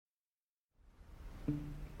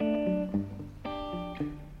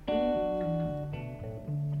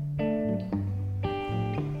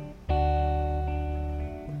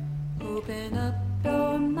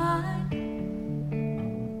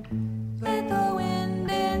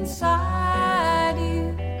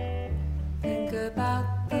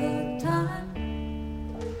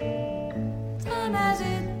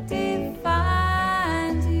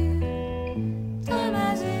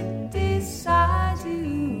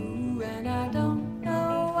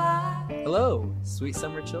sweet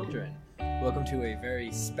summer children. Welcome to a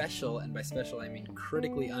very special, and by special I mean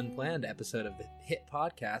critically unplanned episode of the hit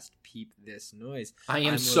podcast, Peep This Noise. I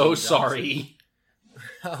am so sorry.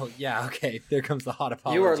 Oh, yeah, okay. There comes the hot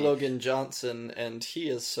apology. You are Logan Johnson, and he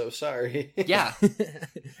is so sorry. Yeah.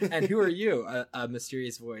 And who are you? A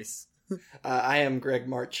mysterious voice. I am Greg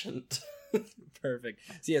Marchant. Perfect.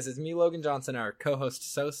 So yes, it's me, Logan Johnson, our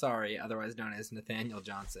co-host, So Sorry, otherwise known as Nathaniel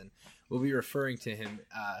Johnson. We'll be referring to him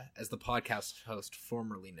as the podcast host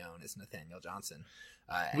formerly known as Nathaniel Johnson.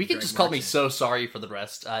 We can just call me So Sorry for the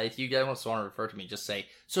rest. If you guys want to refer to me, just say,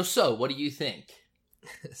 So, what do you think?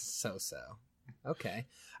 So. Okay.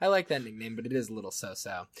 I like that nickname, but it is a little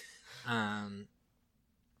so-so.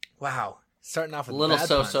 Wow. Starting off with little bad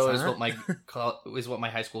so-so puns, is what my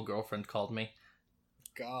high school girlfriend called me.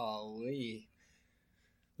 Golly.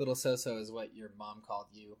 Little so-so is what your mom called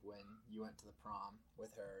you when you went to the prom with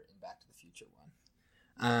her in Back to the Future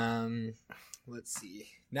one. Let's see.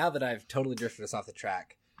 Now that I've totally drifted us off the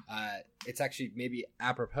track, it's actually maybe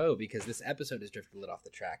apropos because this episode has drifted a little off the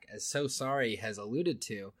track. As So Sorry has alluded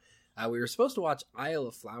to, we were supposed to watch Isle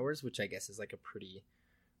of Flowers, which I guess is like a pretty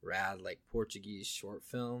rad, like, Portuguese short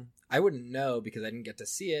film. I wouldn't know because I didn't get to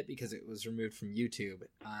see it because it was removed from YouTube,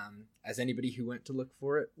 as anybody who went to look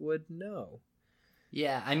for it would know.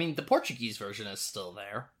 Yeah, I mean, the Portuguese version is still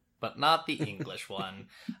there, but not the English one.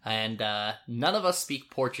 And none of us speak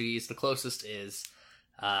Portuguese. The closest is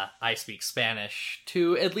I speak Spanish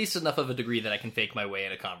to at least enough of a degree that I can fake my way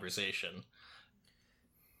in a conversation.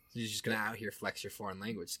 You're just gonna out here flex your foreign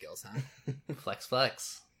language skills, huh? Flex.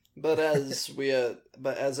 But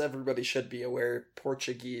as everybody should be aware,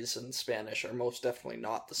 Portuguese and Spanish are most definitely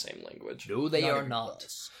not the same language. No, they are even not.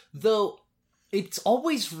 close. Though, it's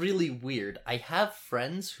always really weird. I have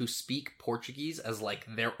friends who speak Portuguese as, like,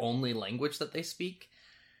 their only language that they speak.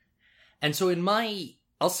 And so in my,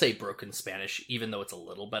 I'll say broken Spanish, even though it's a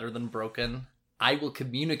little better than broken, I will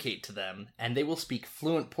communicate to them, and they will speak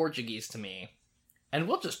fluent Portuguese to me. And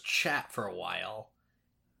we'll just chat for a while.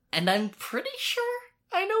 And I'm pretty sure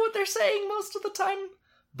I know what they're saying most of the time.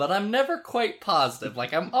 But I'm never quite positive.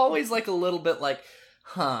 Like, I'm always, like, a little bit like,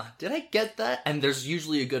 did I get that? And there's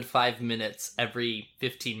usually a good 5 minutes every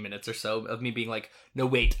 15 minutes or so of me being like, no,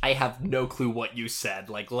 wait, I have no clue what you said.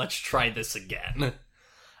 Like, let's try this again.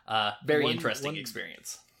 Very interesting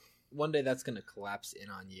experience. One day that's going to collapse in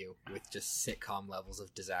on you with just sitcom levels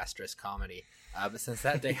of disastrous comedy. But since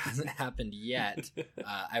that day hasn't happened yet,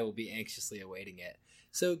 I will be anxiously awaiting it.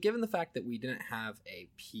 So given the fact that we didn't have a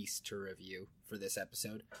piece to review for this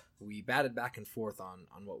episode, we batted back and forth on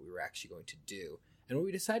what we were actually going to do. And what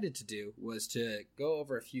we decided to do was to go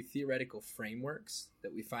over a few theoretical frameworks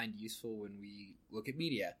that we find useful when we look at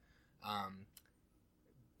media.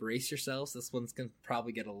 Brace yourselves. This one's going to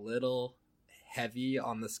probably get a little heavy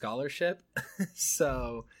on the scholarship.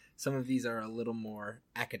 So some of these are a little more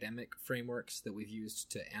academic frameworks that we've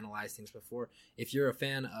used to analyze things before. If you're a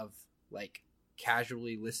fan of, like,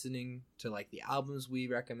 casually listening to, like, the albums we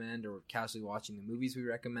recommend or casually watching the movies we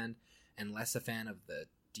recommend and less a fan of the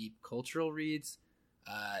deep cultural reads,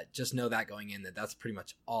 just know that going in that that's pretty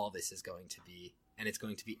much all this is going to be, and it's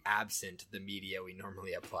going to be absent the media we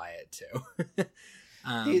normally apply it to.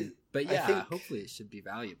 But yeah, hopefully it should be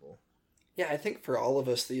valuable. Yeah, I think for all of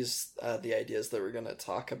us, these the ideas that we're going to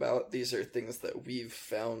talk about, these are things that we've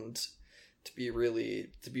found to be really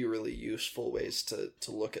useful ways to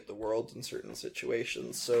look at the world in certain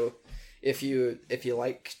situations. So if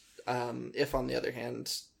like, if on the other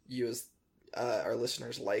hand you as our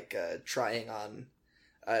listeners like trying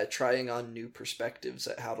on new perspectives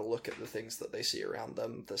at how to look at the things that they see around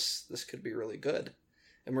them, this could be really good.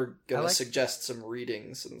 And we're going to suggest some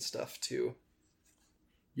readings and stuff too.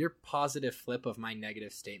 Your positive flip of my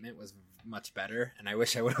negative statement was much better, and I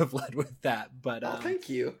wish I would have led with that. But thank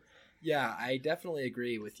you. Yeah, I definitely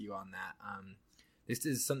agree with you on that. This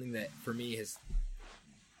is something that, for me, has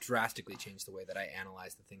drastically changed the way that I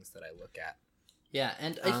analyze the things that I look at. Yeah,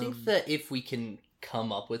 and I think that if we can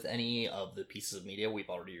come up with any of the pieces of media we've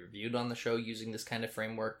already reviewed on the show using this kind of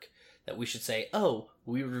framework, that we should say, oh,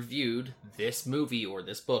 we reviewed this movie or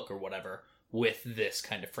this book or whatever with this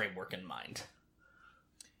kind of framework in mind.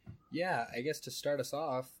 Yeah, I guess to start us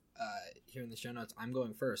off, here in the show notes, I'm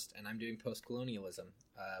going first, and I'm doing post-colonialism,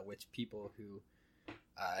 which people who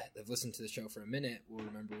have listened to the show for a minute will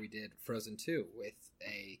remember we did Frozen 2 with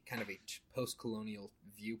a kind of a post-colonial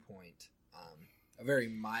viewpoint, a very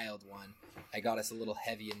mild one. I got us a little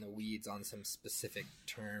heavy in the weeds on some specific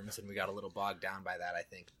terms, and we got a little bogged down by that, I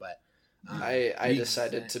think, but I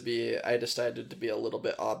decided to be a little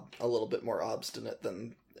bit more obstinate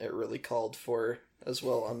than it really called for as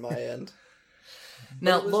well on my end.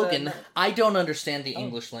 Now, it was, Logan, I don't understand the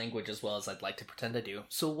English language as well as I'd like to pretend I do.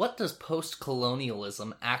 So what does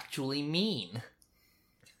post-colonialism actually mean?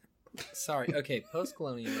 Sorry. Okay,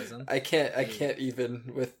 post-colonialism. I can't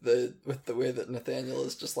even with the way that Nathaniel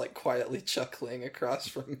is just like quietly chuckling across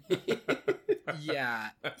from me.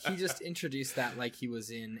 Yeah, he just introduced that like he was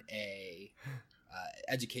in a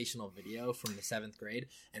educational video from the 7th grade,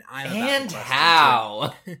 and I'm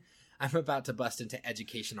about to bust into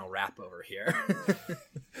educational rap over here.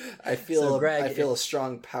 I feel So, Greg, I feel a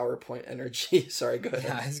strong PowerPoint energy. Sorry, go ahead.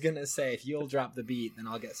 Yeah, I was gonna say, if you'll drop the beat, then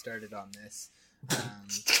I'll get started on this.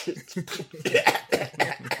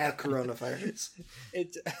 Coronavirus.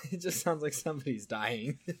 It just sounds like somebody's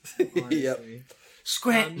dying. Yep. Honestly.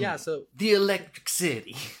 Scranton, Yeah. So, the Electric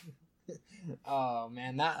City. oh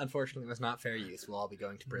man, that unfortunately was not fair use. We'll all be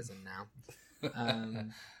going to prison now.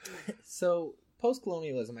 So,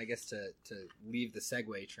 post-colonialism, I guess, to leave the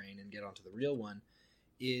segue train and get onto the real one,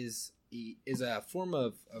 is a form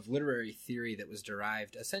of literary theory that was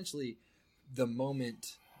derived essentially the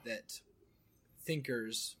moment that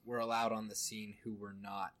thinkers were allowed on the scene who were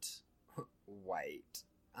not white.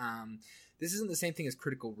 This isn't the same thing as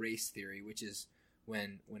critical race theory, which is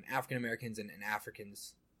when African Americans and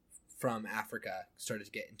Africans from Africa started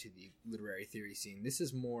to get into the literary theory scene. This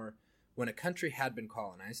is more when a country had been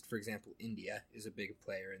colonized. For example, India is a big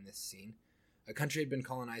player in this scene. A country had been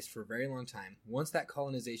colonized for a very long time. Once that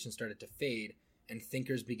colonization started to fade and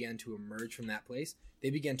thinkers began to emerge from that place, they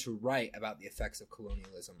began to write about the effects of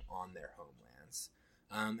colonialism on their homelands.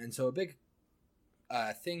 And so a big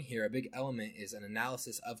thing here, a big element, is an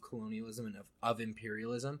analysis of colonialism and of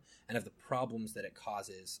imperialism and of the problems that it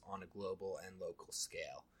causes on a global and local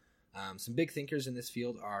scale. Some big thinkers in this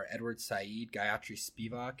field are Edward Said, Gayatri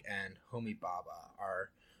Spivak, and Homi Bhabha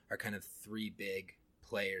are kind of three big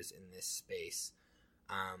players in this space.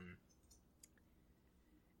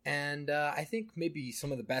 And I think maybe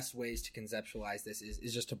some of the best ways to conceptualize this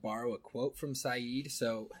is just to borrow a quote from Said.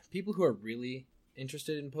 So people who are really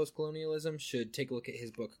interested in post-colonialism should take a look at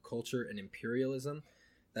his book Culture and Imperialism.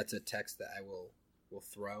 That's a text that I will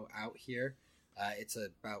throw out here. It's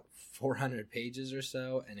about 400 pages or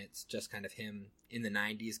so, and it's just kind of him in the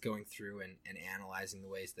 90s going through and analyzing the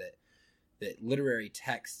ways that literary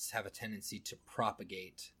texts have a tendency to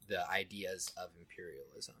propagate the ideas of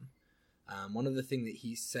imperialism. One of the things that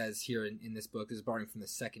he says here in this book is borrowing from the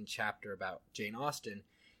second chapter about Jane Austen.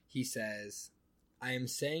 He says, "I am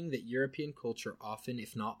saying that European culture often,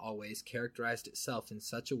 if not always, characterized itself in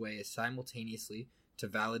such a way as simultaneously to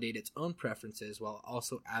validate its own preferences while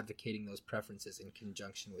also advocating those preferences in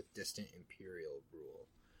conjunction with distant imperial rule."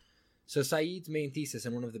 So Said's main thesis,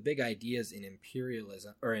 and one of the big ideas in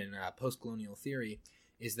imperialism or in post-colonial theory,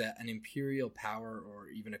 is that an imperial power or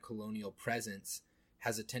even a colonial presence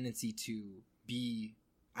has a tendency to be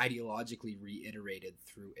ideologically reiterated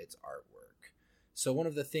through its artwork. So one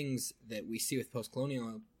of the things that we see with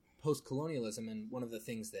post-colonialism, and one of the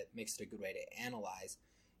things that makes it a good way to analyze,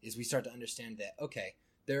 is we start to understand that, okay,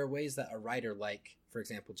 there are ways that a writer like, for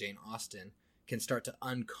example, Jane Austen, can start to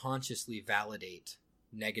unconsciously validate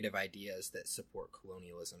negative ideas that support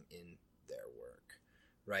colonialism in their work,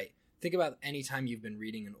 right? Think about any time you've been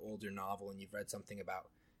reading an older novel and you've read something about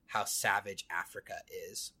how savage Africa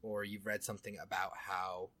is, or you've read something about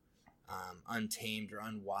how untamed or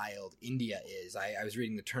unwild India is. I was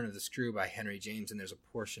reading The Turn of the Screw by Henry James, and there's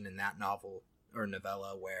a portion in that novel or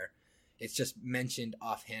novella where it's just mentioned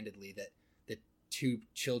offhandedly that the two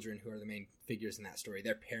children who are the main figures in that story,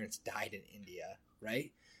 their parents died in India,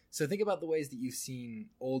 right? So think about the ways that you've seen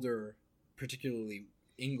older, particularly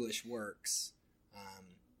English works,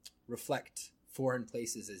 reflect foreign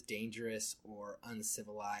places as dangerous or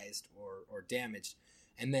uncivilized or damaged.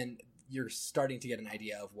 And then you're starting to get an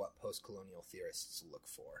idea of what post-colonial theorists look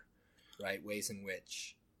for, right? Ways in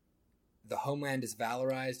which the homeland is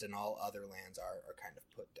valorized and all other lands are kind of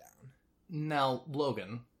put down. Now,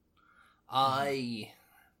 Logan, I'm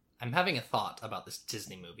having a thought about this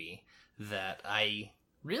Disney movie that I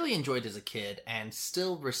really enjoyed as a kid and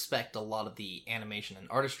still respect a lot of the animation and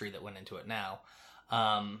artistry that went into it now.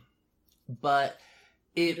 But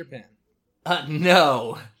Peter Pan.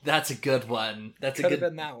 No, that's a good one. Could have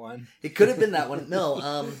been that one. It could have been that one.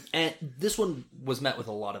 No, and this one was met with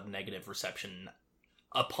a lot of negative reception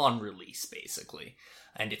upon release, basically.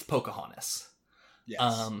 And it's Pocahontas.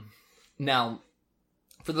 Yes. Now,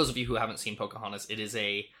 for those of you who haven't seen Pocahontas, it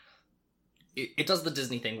does the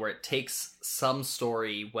Disney thing where it takes some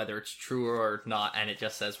story, whether it's true or not, and it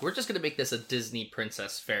just says, we're just going to make this a Disney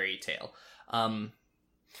princess fairy tale.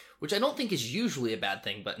 Which I don't think is usually a bad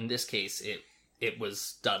thing, but in this case, it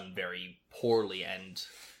was done very poorly, and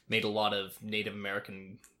made a lot of Native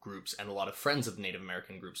American groups and a lot of friends of Native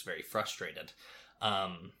American groups very frustrated.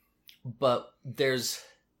 But there's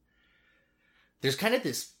kind of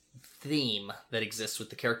this theme that exists with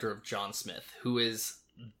the character of John Smith, who is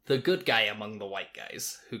the good guy among the white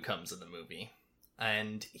guys who comes in the movie.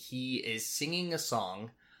 And he is singing a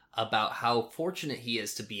song about how fortunate he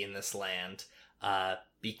is to be in this land,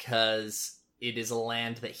 because it is a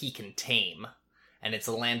land that he can tame, and it's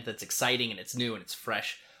a land that's exciting and it's new and it's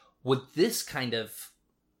fresh. Would this kind of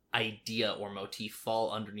idea or motif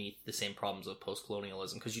fall underneath the same problems of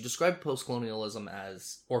post-colonialism? Because you describe post-colonialism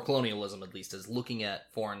as, or colonialism at least, as looking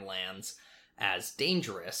at foreign lands as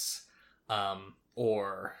dangerous,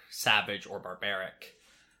 or savage or barbaric.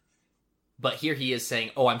 But here he is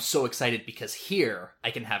saying, oh, I'm so excited because here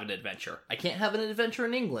I can have an adventure. I can't have an adventure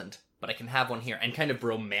in England, but I can have one here. And kind of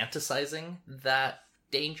romanticizing that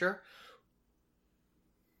danger.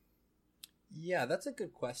 Yeah, that's a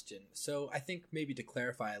good question. So I think maybe to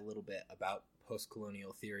clarify a little bit about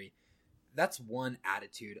post-colonial theory, that's one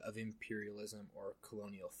attitude of imperialism or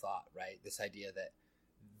colonial thought, right? This idea that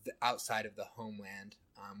outside of the homeland,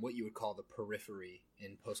 what you would call the periphery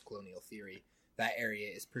in post-colonial theory, that area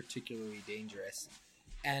is particularly dangerous.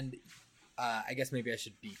 And I guess maybe I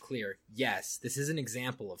should be clear. Yes, this is an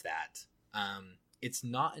example of that. It's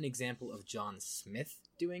not an example of John Smith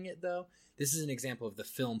doing it, though. This is an example of the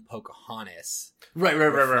film Pocahontas. Right.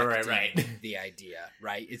 The idea,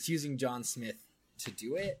 right? It's using John Smith to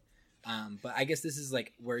do it. But I guess this is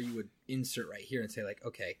like where you would insert right here and say like,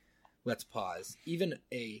 okay, let's pause. Even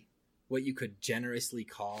what you could generously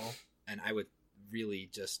call, and I would really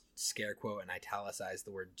just scare quote and italicize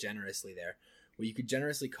the word generously there, what you could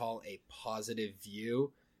generously call a positive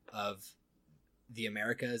view of the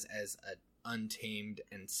Americas as an untamed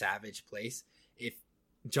and savage place. If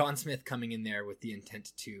John Smith coming in there with the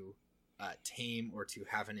intent to tame or to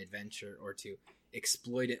have an adventure or to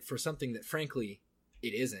exploit it for something that frankly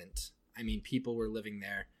it isn't. I mean, people were living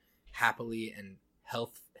there happily and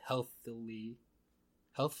healthfully.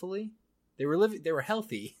 They were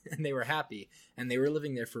healthy and they were happy, and they were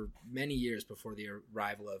living there for many years before the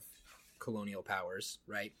arrival of colonial powers,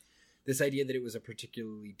 right? This idea that it was a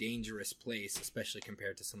particularly dangerous place, especially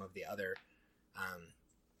compared to some of the other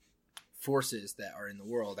forces that are in the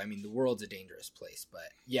world. I mean, the world's a dangerous place,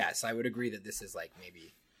 but yes, I would agree that this is like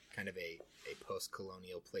maybe kind of a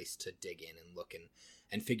post-colonial place to dig in and look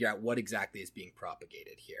and figure out what exactly is being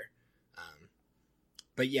propagated here.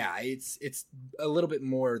 But yeah, it's a little bit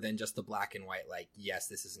more than just the black and white, like, yes,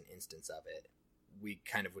 this is an instance of it. We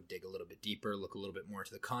kind of would dig a little bit deeper, look a little bit more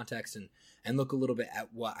into the context, and look a little bit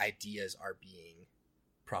at what ideas are being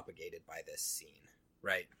propagated by this scene,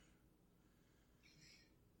 right?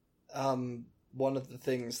 One of the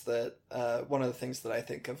things that I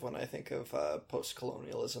think of when I think of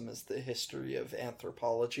post-colonialism is the history of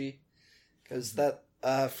anthropology, because that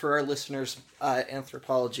for our listeners,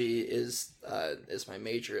 anthropology is my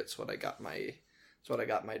major. It's what I got my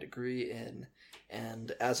degree in,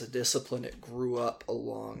 and as a discipline, it grew up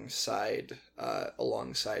alongside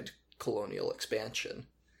colonial expansion.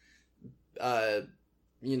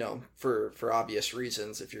 For obvious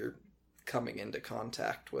reasons, if you're coming into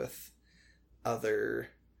contact with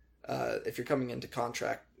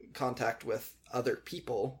contact with other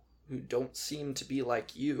people who don't seem to be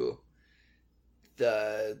like you,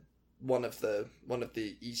 one of the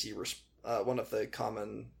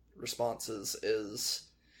common responses is,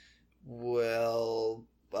 well,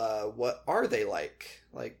 what are they like?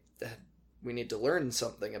 Like, we need to learn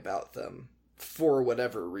something about them for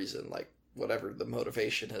whatever reason, like whatever the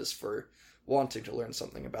motivation is for wanting to learn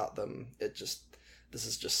something about them. This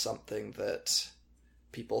is just something that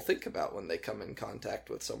people think about when they come in contact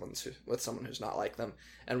with someone who's not like them.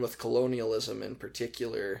 And with colonialism in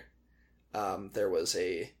particular, there was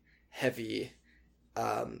a heavy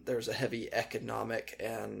economic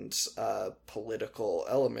and political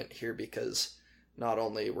element here, because not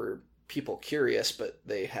only were people curious, but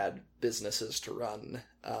they had businesses to run.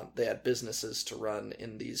 They had businesses to run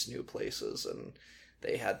in these new places, and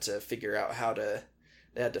they had to figure out how to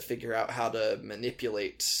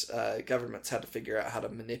manipulate. Governments had to figure out how to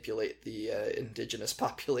manipulate the indigenous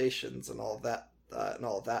populations and all of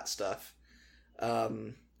that stuff.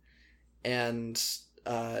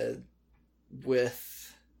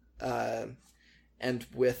 With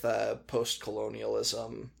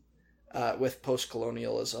post-colonialism,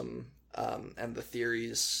 and the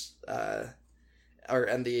theories,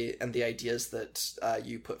 and the ideas that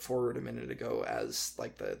you put forward a minute ago as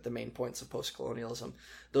like the main points of post-colonialism,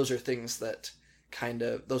 those are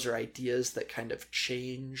ideas that kind of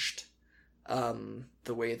changed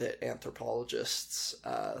the way that anthropologists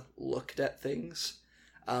looked at things.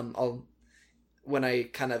 When I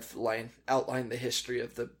kind of outline the history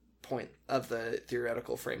of the point of the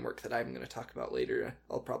theoretical framework that I'm going to talk about later,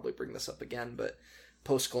 I'll probably bring this up again, but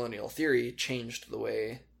post-colonial theory changed the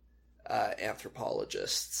way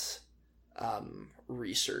anthropologists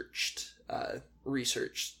researched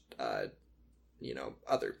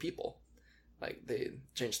other people. Like, they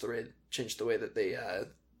changed the way that they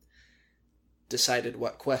decided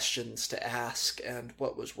what questions to ask and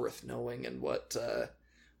what was worth knowing and what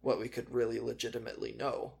we could really legitimately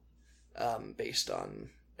know based on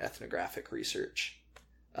ethnographic research.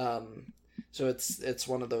 So it's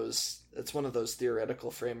one of those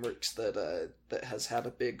theoretical frameworks that has had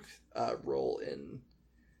a big role in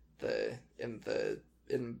the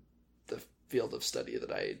field of study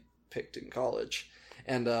that I picked in college,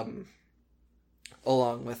 and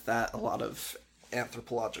along with that, a lot of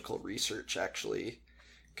anthropological research actually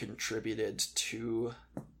contributed to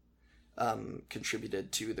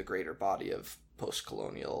the greater body of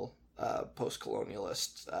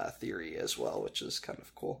post-colonialist theory as well, which is kind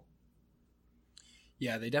of cool.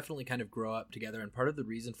 Yeah, they definitely kind of grow up together, and part of the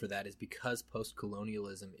reason for that is because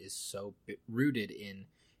post-colonialism is so rooted in,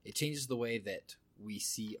 it changes the way that we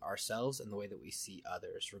see ourselves and the way that we see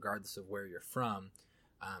others, regardless of where you're from,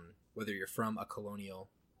 whether you're from a colonial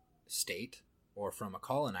state or from a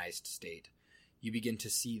colonized state. You begin to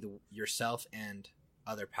see yourself and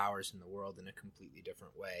other powers in the world in a completely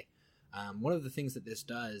different way. One of the things that this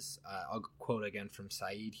does, I'll quote again from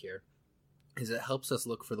Said here, is it helps us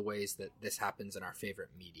look for the ways that this happens in our favorite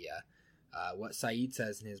media. What Said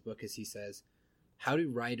says in his book is, he says, how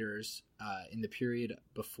do writers in the period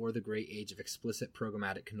before the great age of explicit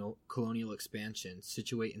programmatic colonial expansion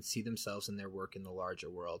situate and see themselves in their work in the larger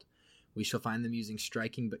world? We shall find them using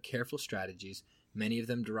striking but careful strategies, many of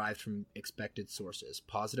them derived from expected sources,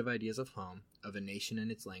 positive ideas of home, of a nation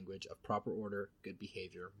and its language, of proper order, good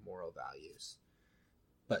behavior, moral values.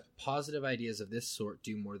 But positive ideas of this sort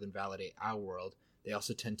do more than validate our world. They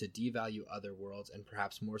also tend to devalue other worlds, and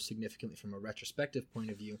perhaps more significantly from a retrospective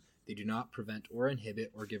point of view, they do not prevent or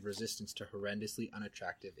inhibit or give resistance to horrendously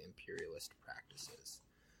unattractive imperialist practices.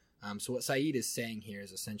 So what Said is saying here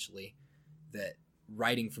is essentially that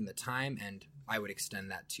writing from the time, and I would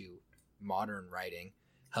extend that to modern writing,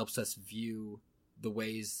 helps us view the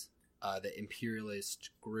ways that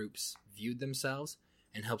imperialist groups viewed themselves,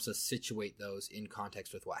 and helps us situate those in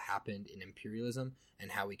context with what happened in imperialism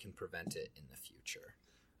and how we can prevent it in the future.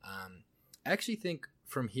 I actually think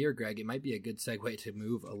from here, Greg, it might be a good segue to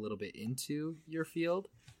move a little bit into your field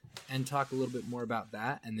and talk a little bit more about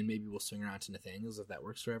that, and then maybe we'll swing around to Nathaniel's if that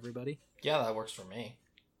works for everybody. Yeah, that works for me.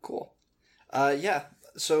 Cool. Yeah.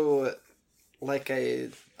 So, like I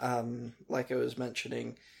was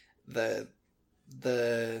mentioning, the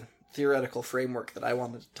theoretical framework that I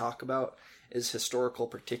wanted to talk about is historical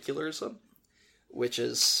particularism, which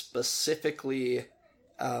is specifically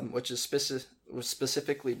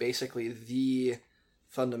basically the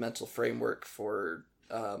fundamental framework for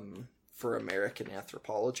American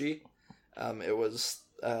anthropology. It was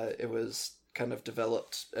kind of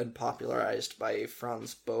developed and popularized by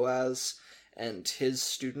Franz Boas and his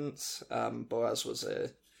students. Boas was a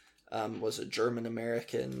German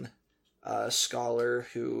American scholar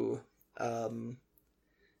who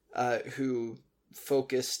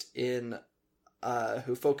focused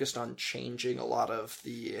on changing a lot of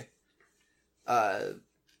the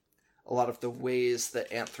ways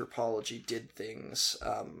that anthropology did things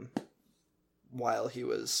while he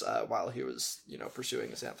was pursuing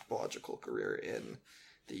his anthropological career in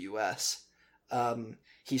the U.S.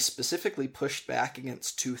 He specifically pushed back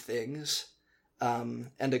against two things,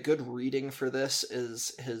 and a good reading for this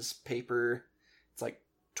is his paper. It's like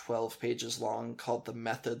 12 pages long, called The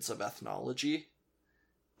Methods of Ethnology.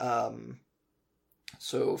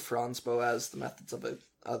 So Franz Boas, The Methods of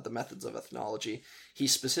Ethnology, he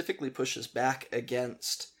specifically pushes back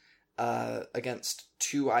against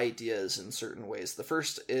two ideas in certain ways. The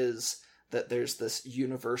first is that there's this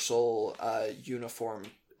universal, uniform,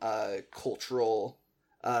 cultural,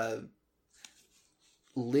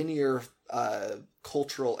 linear,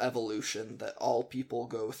 cultural evolution that all people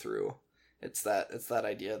go through. It's that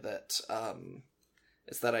idea that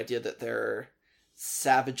they're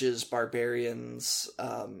savages, barbarians,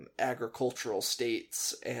 agricultural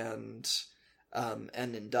states, and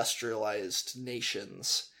industrialized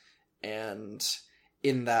nations, and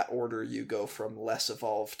in that order you go from less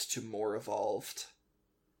evolved to more evolved.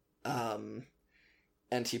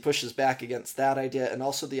 And he pushes back against that idea, and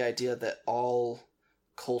also the idea that all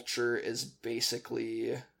culture is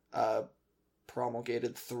basically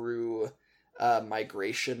promulgated through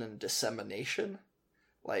migration and dissemination.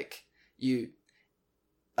 Like,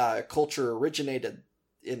 culture originated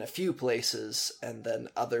in a few places, and then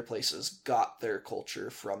other places got their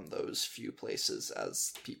culture from those few places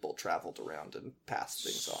as people traveled around and passed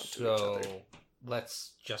things on to each other. So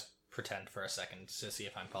let's just pretend for a second to see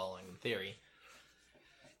if I'm following the theory.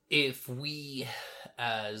 If we,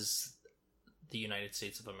 as the United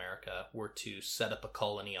States of America, were to set up a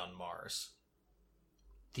colony on Mars,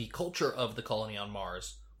 the culture of the colony on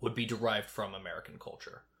Mars would be derived from American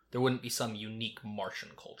culture. There wouldn't be some unique Martian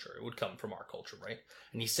culture. It would come from our culture, right?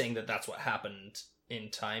 And he's saying that that's what happened in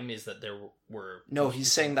time, is that there were... No,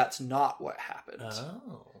 he's saying that's not what happened.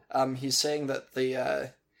 Oh. He's saying that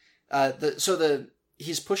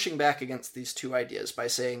he's pushing back against these two ideas by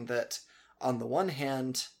saying that, on the one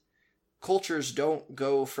hand, cultures don't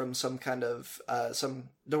go from some kind of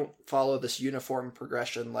don't follow this uniform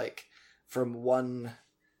progression, like from one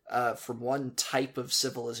type of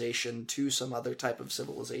civilization to some other type of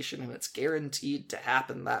civilization, and it's guaranteed to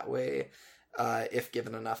happen that way if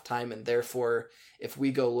given enough time. And therefore, if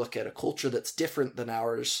we go look at a culture that's different than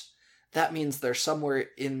ours, that means they're somewhere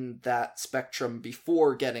in that spectrum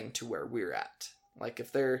before getting to where we're at. Like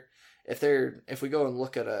if we go and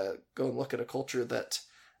look at a culture that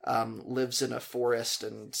lives in a forest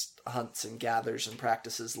and hunts and gathers and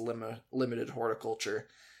practices limited horticulture,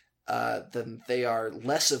 then they are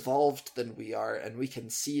less evolved than we are, and we can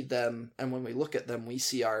see them. And when we look at them, we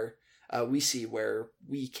see where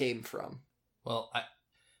we came from. Well,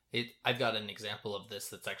 I've got an example of this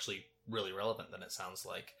that's actually really relevant. Then it sounds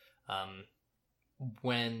like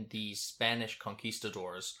when the Spanish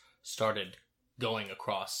conquistadors started going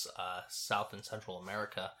across South and Central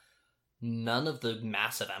America, none of the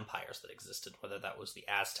massive empires that existed, whether that was the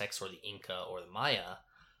Aztecs or the Inca or the Maya,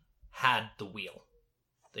 had the wheel.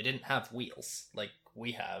 They didn't have wheels like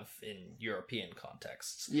we have in European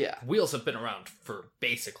contexts. Yeah. Wheels have been around for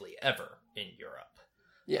basically ever in Europe.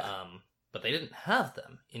 Yeah. But they didn't have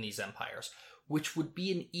them in these empires, which would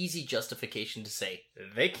be an easy justification to say,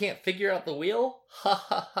 they can't figure out the wheel? Ha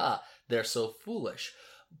ha ha. They're so foolish.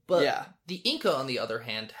 But yeah. The Inca, on the other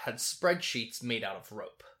hand, had spreadsheets made out of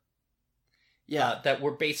rope. Yeah. That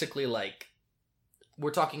were basically like,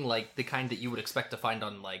 we're talking like the kind that you would expect to find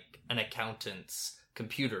on like an accountant's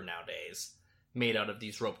computer nowadays, made out of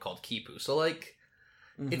these rope called quipu. So like,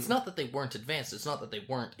 It's not that they weren't advanced, it's not that they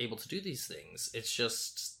weren't able to do these things, it's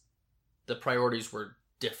just the priorities were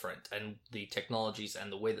different, and the technologies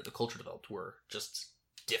and the way that the culture developed were just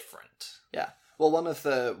different. Yeah. Well, one of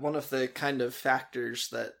the kind of factors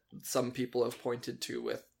that some people have pointed to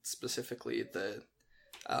with specifically the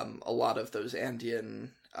a lot of those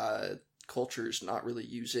Andean cultures not really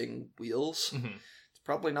using wheels. Mm-hmm. It's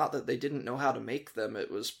probably not that they didn't know how to make them.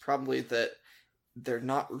 It was probably that they're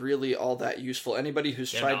not really all that useful. Anybody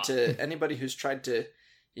who's tried to,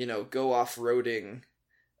 go off-roading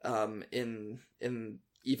in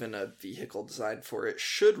even a vehicle designed for it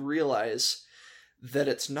should realize that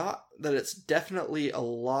it's definitely a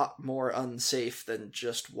lot more unsafe than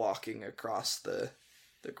just walking across the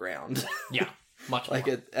ground. Yeah. Much more.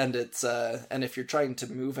 And if you're trying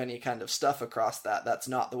to move any kind of stuff across that's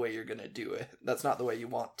not the way you're going to do it. That's not the way you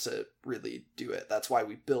want to really do it. That's why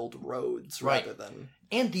we build roads rather than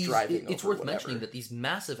driving over it's worth whatever. mentioning that these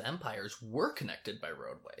massive empires were connected by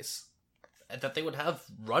roadways, that they would have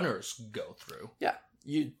runners go through. Yeah,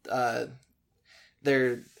 it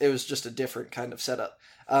was just a different kind of setup.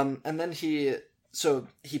 And then he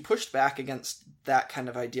pushed back against that kind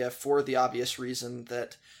of idea for the obvious reason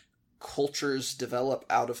that cultures develop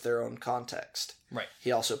out of their own context. Right.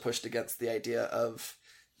 He also pushed against the idea of,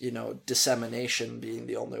 dissemination being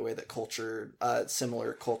the only way that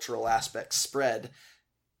similar cultural aspects spread,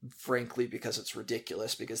 frankly, because it's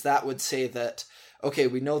ridiculous, because that would say that, okay,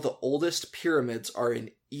 we know the oldest pyramids are in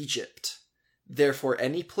Egypt. Therefore,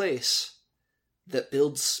 any place that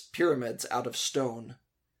builds pyramids out of stone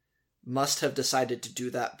must have decided to do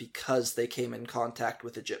that because they came in contact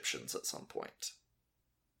with Egyptians at some point.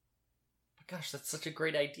 Gosh, that's such a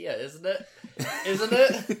great idea, isn't it? Isn't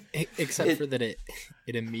it? Except for that it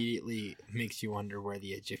immediately makes you wonder where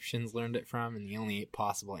the Egyptians learned it from, and the only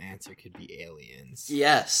possible answer could be aliens.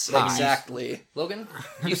 Yes, exactly. Logan,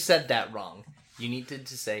 you said that wrong. You needed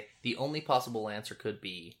to say the only possible answer could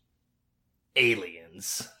be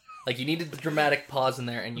aliens. Like, you needed the dramatic pause in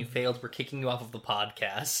there, and you failed. We're kicking you off of the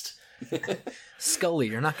podcast. Scully,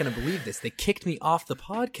 you're not going to believe this. They kicked me off the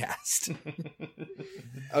podcast.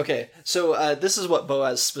 Okay, so this is what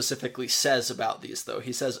Boas specifically says about these, though.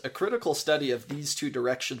 He says, a critical study of these two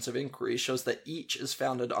directions of inquiry shows that each is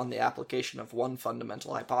founded on the application of one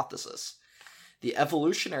fundamental hypothesis. The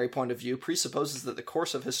evolutionary point of view presupposes that the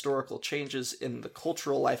course of historical changes in the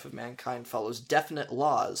cultural life of mankind follows definite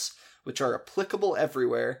laws which are applicable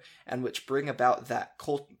everywhere and which bring about that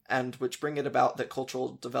cultural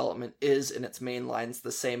development is in its main lines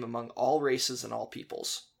the same among all races and all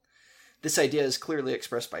peoples. This idea is clearly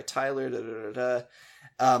expressed by Tyler.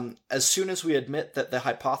 As soon as we admit that the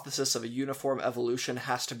hypothesis of a uniform evolution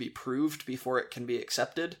has to be proved before it can be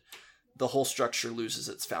accepted, the whole structure loses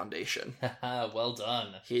its foundation. Well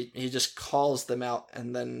done. He just calls them out,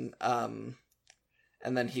 and then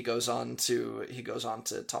he goes on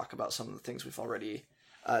to talk about some of the things we've already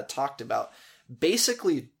talked about.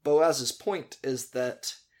 Basically, Boaz's point is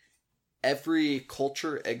that every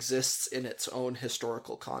culture exists in its own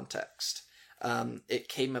historical context.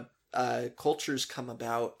 Cultures come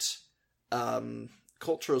about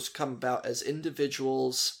as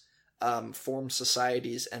individuals form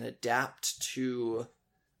societies and adapt to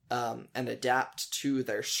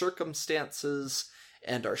their circumstances,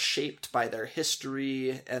 and are shaped by their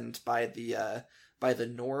history and by the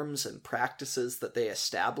norms and practices that they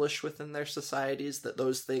establish within their societies. That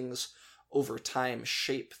those things over time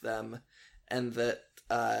shape them, and that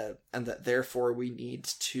therefore we need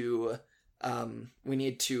to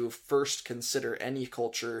first consider any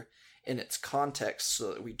culture in its context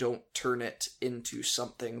so that we don't turn it into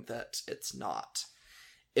something that it's not.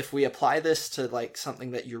 If we apply this to like something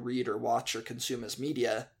that you read or watch or consume as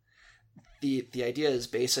media, the idea is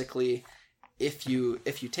basically if you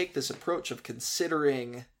take this approach of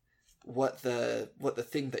considering what the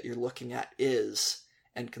thing that you're looking at is,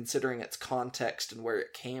 and considering its context and where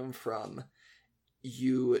it came from,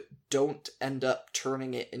 you don't end up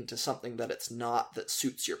turning it into something that it's not, that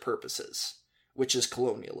suits your purposes, which is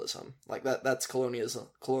colonialism. Like that's colonialism.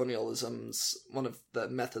 Colonialism's one of the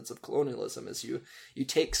methods of colonialism is you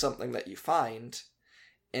take something that you find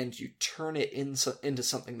and you turn it into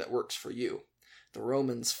something that works for you. The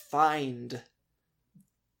Romans find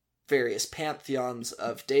various pantheons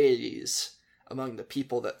of deities among the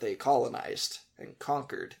people that they colonized and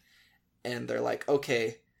conquered, and they're like,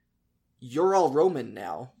 okay, you're all Roman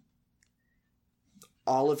now.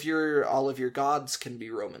 All of your gods can be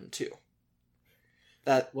Roman too.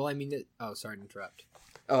 Sorry to interrupt.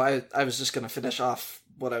 I was just going to finish off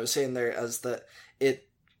what I was saying there as that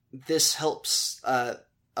this helps,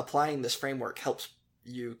 applying this framework helps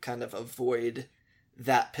you kind of avoid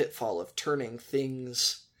that pitfall of turning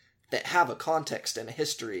things that have a context and a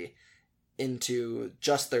history into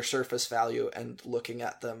just their surface value and looking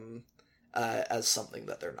at them as something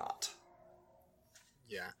that they're not.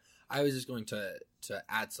 Yeah. I was just going to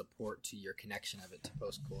add support to your connection of it to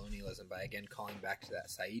post-colonialism by again calling back to that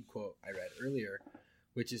Said quote I read earlier,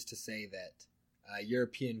 which is to say that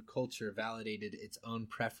European culture validated its own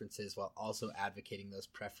preferences while also advocating those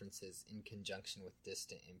preferences in conjunction with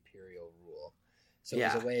distant imperial rule. So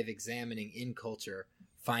it was a way of examining in culture,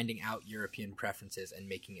 finding out European preferences and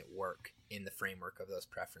making it work in the framework of those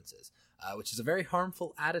preferences, which is a very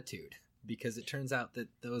harmful attitude, because it turns out that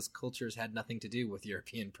those cultures had nothing to do with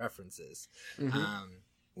European preferences. Mm-hmm.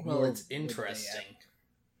 Well, it's interesting,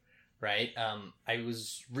 right? I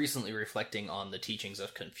was recently reflecting on the teachings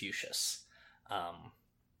of Confucius.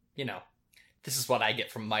 This is what I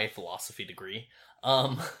get from my philosophy degree.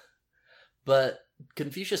 But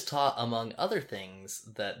Confucius taught, among other things,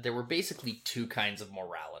 that there were basically two kinds of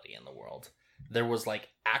morality in the world. There was, like,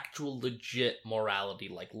 actual legit morality,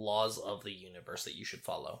 like laws of the universe that you should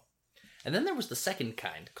follow. And then there was the second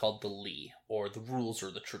kind, called the Li, or the rules or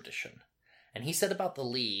the tradition. And he said about the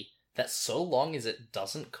Li that so long as it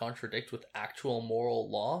doesn't contradict with actual moral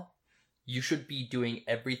law, you should be doing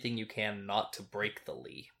everything you can not to break the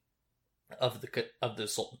Li of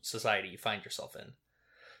the society you find yourself in.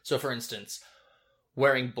 So, for instance,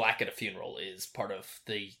 wearing black at a funeral is part of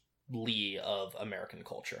the Li of American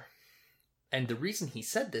culture. And the reason he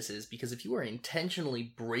said this is because if you are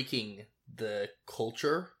intentionally breaking the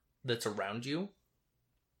culture that's around you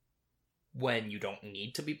when you don't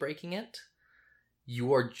need to be breaking it,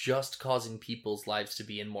 you are just causing people's lives to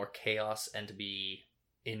be in more chaos and to be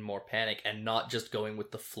in more panic and not just going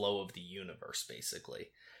with the flow of the universe, basically.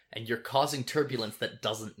 And you're causing turbulence that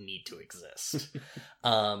doesn't need to exist.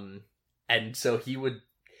 And so he would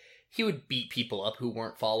beat people up who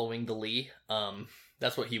weren't following the Li.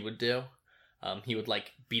 That's what he would do. He would,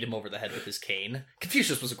 like, beat him over the head with his cane.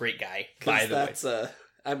 Confucius was a great guy, by the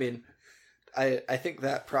way. I think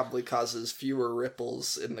that probably causes fewer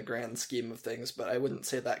ripples in the grand scheme of things, but I wouldn't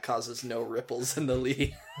say that causes no ripples in the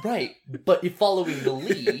Li. Right, but if following the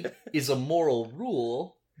Li is a moral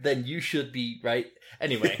rule, then you should be, right?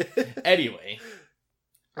 Anyway.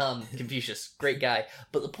 Confucius, great guy.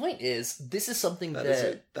 But the point is, this is something that is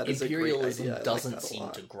a great imperialism idea. I like doesn't that a seem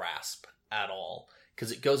lot. to grasp at all.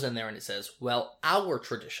 Because it goes in there and it says, well, our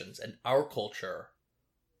traditions and our culture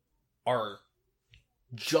are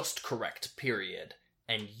just correct, period.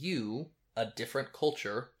 And you, a different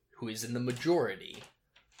culture who is in the majority,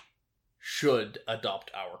 should adopt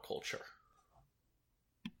our culture.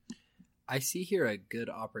 I see here a good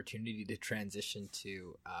opportunity to transition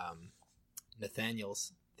to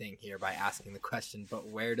Nathaniel's thing here by asking the question, but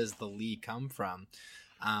where does the Lee come from?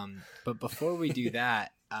 But before we do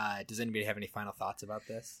that, does anybody have any final thoughts about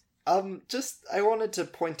this? I wanted to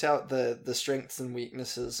point out the strengths and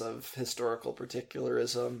weaknesses of historical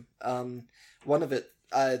particularism. One of it,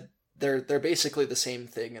 they're basically the same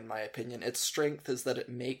thing in my opinion. Its strength is that it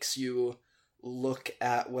makes you look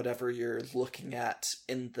at whatever you're looking at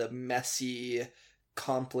in the messy,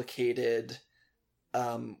 complicated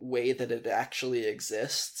way that it actually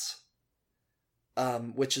exists,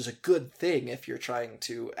 which is a good thing if you're trying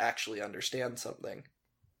to actually understand something.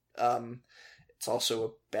 It's also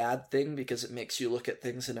a bad thing because it makes you look at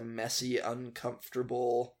things in a messy,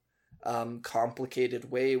 uncomfortable,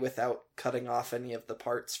 complicated way without cutting off any of the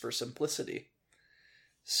parts for simplicity.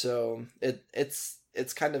 So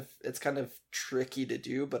it's kind of tricky to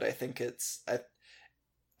do, but I think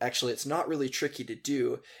actually it's not really tricky to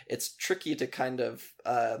do. It's tricky to kind of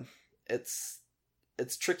it's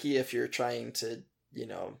tricky if you're trying to,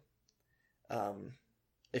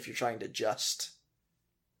 if you're trying to just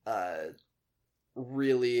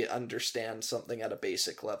really understand something at a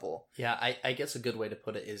basic level. Yeah, I guess a good way to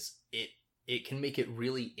put it is it can make it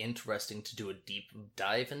really interesting to do a deep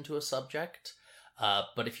dive into a subject.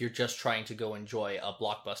 But if you're just trying to go enjoy a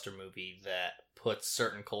blockbuster movie that puts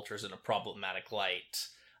certain cultures in a problematic light,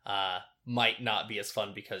 might not be as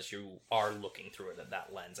fun because you are looking through it at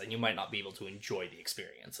that lens, and you might not be able to enjoy the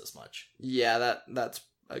experience as much. Yeah, that's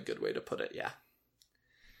a good way to put it, yeah.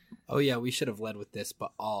 Oh yeah, we should have led with this,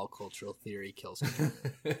 but all cultural theory kills me.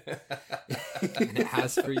 And it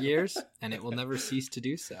has for years, and it will never cease to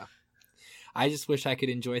do so. I just wish I could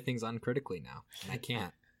enjoy things uncritically now, and I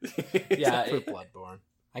can't. Yeah, Except for Bloodborne.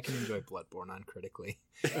 I can enjoy Bloodborne uncritically.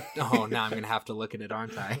 Oh, now I'm going to have to look at it,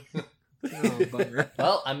 aren't I? Oh, bummer.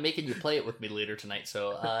 Well, I'm making you play it with me later tonight,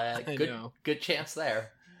 so good chance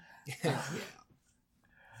there. Yeah.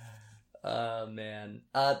 Man.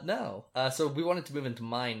 No. So we wanted to move into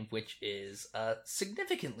mine, which is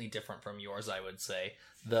significantly different from yours, I would say.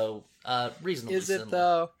 Though, reasonably Is it, similar.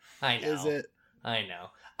 though? I know. Is it? I know.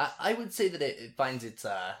 I would say that it finds its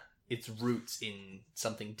roots in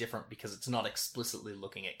something different because it's not explicitly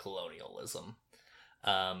looking at colonialism.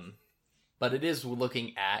 But it is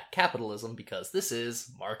looking at capitalism because this is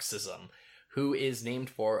Marxism, who is named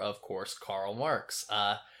for, of course, Karl Marx.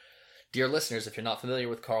 Dear listeners, if you're not familiar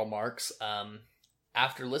with Karl Marx,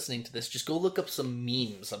 after listening to this, just go look up some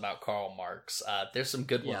memes about Karl Marx. There's some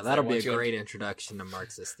good ones. Yeah, that'll be a great introduction to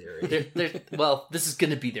Marxist theory. Well, this is going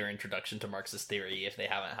to be their introduction to Marxist theory if they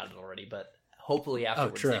haven't had it already, but hopefully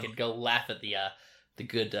afterwards they can go laugh at the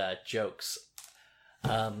good jokes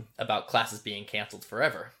about classes being canceled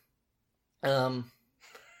forever. But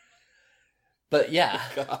yeah.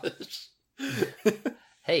 Gosh.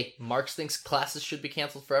 Hey, Marx thinks classes should be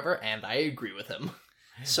canceled forever, and I agree with him.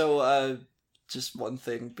 So, just one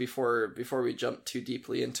thing before we jump too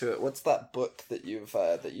deeply into it. What's that book that you've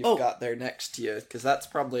got there next to you? Because that's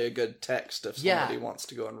probably a good text if somebody wants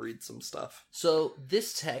to go and read some stuff. So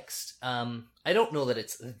this text, I don't know that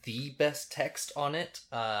it's the best text on it,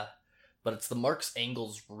 but it's the Marx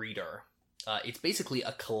Engels Reader. It's basically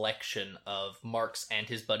a collection of Marx and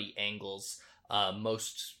his buddy Engels'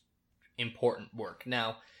 most important work.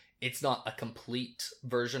 Now, it's not a complete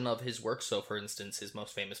version of his work, so for instance, his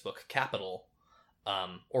most famous book, Capital,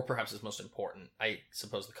 or perhaps his most important, I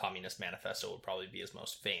suppose the Communist Manifesto would probably be his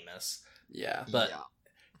most famous. Yeah. But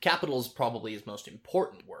Capital is probably his most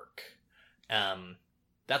important work.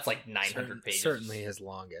 That's like 900 pages. Certainly his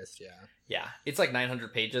longest, yeah. Yeah, it's like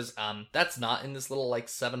 900 pages. That's not in this little like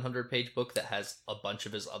 700-page book that has a bunch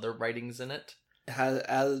of his other writings in it.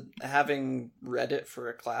 Having read it for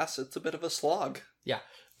a class, it's a bit of a slog. Yeah,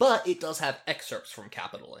 but it does have excerpts from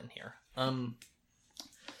Capital in here.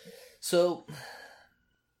 So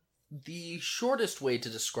the shortest way to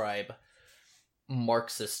describe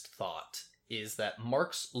Marxist thought is that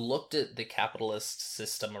Marx looked at the capitalist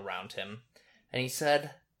system around him and he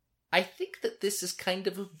said, I think that this is kind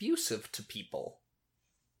of abusive to people.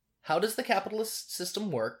 How does the capitalist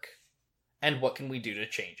system work? And what can we do to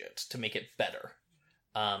change it, to make it better?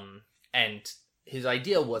 And his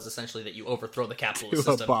idea was essentially that you overthrow the capitalist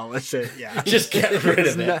To system. abolish it, yeah. Just get rid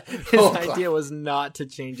of it. His idea was not to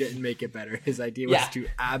change it and make it better. His idea was to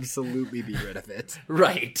absolutely be rid of it.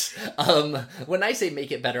 Right. When I say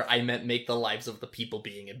make it better, I meant make the lives of the people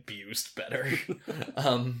being abused better.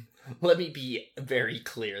 Let me be very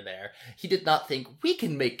clear there. He did not think we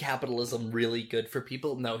can make capitalism really good for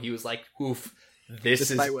people. No, he was like, oof, this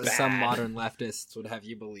Despite is what bad. some modern leftists would have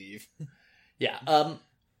you believe. Yeah.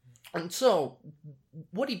 And so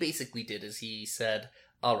what he basically did is he said,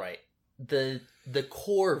 all right, the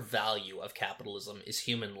core value of capitalism is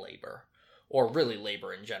human labor, or really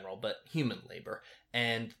labor in general, but human labor.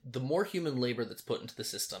 And the more human labor that's put into the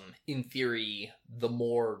system, in theory, the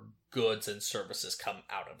more goods and services come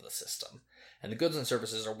out of the system. And the goods and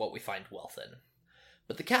services are what we find wealth in.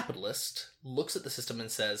 But the capitalist looks at the system and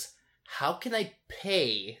says, how can I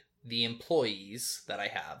pay the employees that I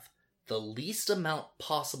have the least amount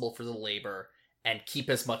possible for the labor and keep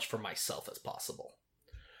as much for myself as possible?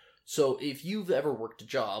 So if you've ever worked a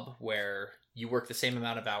job where you work the same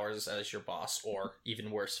amount of hours as your boss, or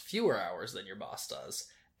even worse, fewer hours than your boss does,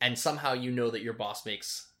 and somehow you know that your boss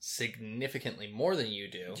makes significantly more than you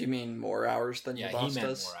do. Do you mean more hours than your boss he meant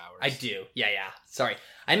does? more hours. I do. Yeah. Sorry.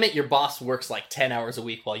 I meant your boss works like 10 hours a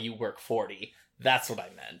week while you work 40. That's what I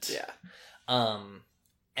meant. Yeah.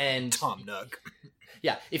 And Tom Nook.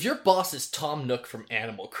 yeah, if your boss is Tom Nook from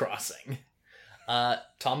Animal Crossing,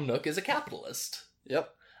 Tom Nook is a capitalist.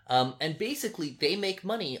 Yep. And basically, they make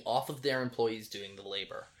money off of their employees doing the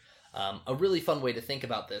labor. A really fun way to think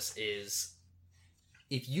about this is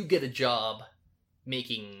if you get a job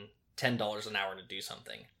making $10 an hour to do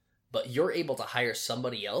something, but you're able to hire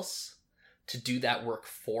somebody else to do that work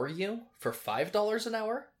for you for $5 an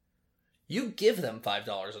hour, you give them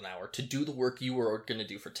 $5 an hour to do the work you were going to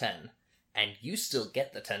do for 10, and you still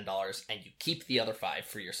get the $10 and you keep the other 5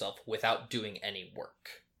 for yourself without doing any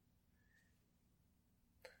work.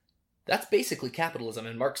 That's basically capitalism,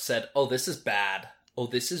 and Marx said, oh, this is bad. Oh,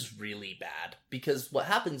 this is really bad. Because what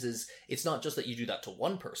happens is, it's not just that you do that to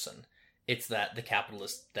one person, it's that the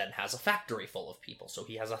capitalist then has a factory full of people. So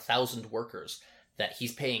he has 1,000 workers that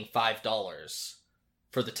he's paying $5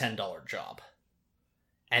 for the $10 job.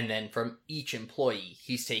 And then from each employee,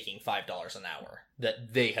 he's taking $5 an hour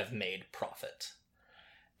that they have made profit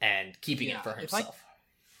and keeping it for himself.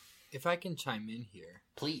 If I can chime in here,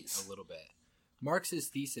 please, a little bit. Marx's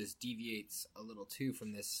thesis deviates a little too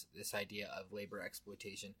from this idea of labor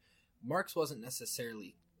exploitation. Marx wasn't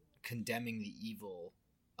necessarily condemning the evil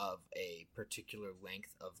of a particular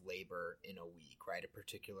length of labor in a week, right? A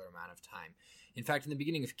particular amount of time. In fact, in the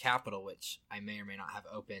beginning of Capital, which I may or may not have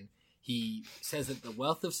open, he says that the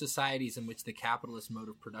wealth of societies in which the capitalist mode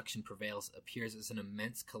of production prevails appears as an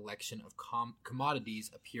immense collection of commodities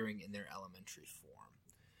appearing in their elementary form.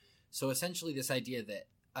 So essentially this idea that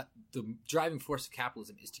the driving force of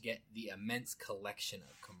capitalism is to get the immense collection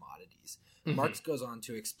of commodities. Mm-hmm. Marx goes on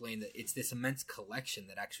to explain that it's this immense collection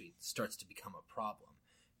that actually starts to become a problem.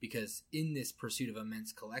 Because in this pursuit of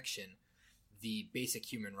immense collection, the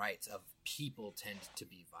basic human rights of people tend to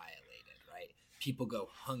be violated, right? People go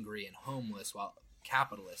hungry and homeless while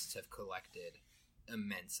capitalists have collected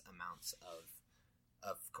immense amounts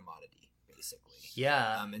of commodity, basically.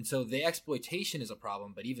 Yeah. And so the exploitation is a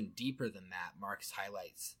problem, but even deeper than that, Marx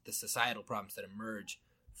highlights the societal problems that emerge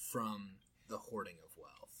from the hoarding of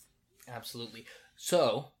wealth. Absolutely.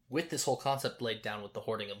 So, with this whole concept laid down with the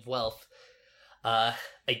hoarding of wealth, a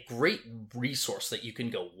great resource that you can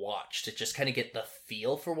go watch to just kind of get the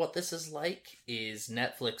feel for what this is like is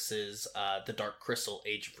Netflix's The Dark Crystal: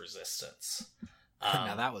 Age of Resistance.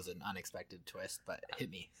 Now that was an unexpected twist, but hit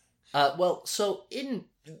me. Well, so in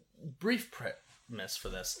brief premise for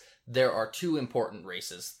this, there are 2 important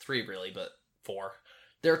races, 3 really, but 4.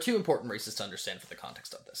 There are 2 important races to understand for the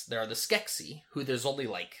context of this. There are the Skeksis, who there's only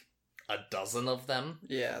like a dozen of them.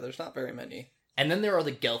 Yeah, there's not very many. And then there are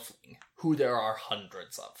the Gelfling, who there are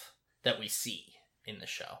hundreds of that we see in the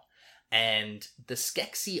show. And the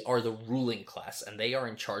Skeksis are the ruling class, and they are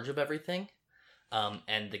in charge of everything.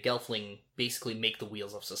 And the Gelfling basically make the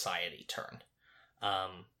wheels of society turn.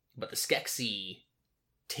 But the Skeksis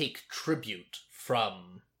take tribute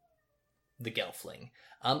from the Gelfling.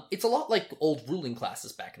 It's a lot like old ruling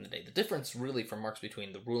classes back in the day. The difference really from Marx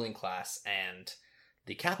between the ruling class and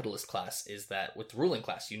the capitalist class is that with the ruling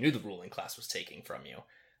class, you knew the ruling class was taking from you.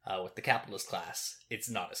 With the capitalist class, it's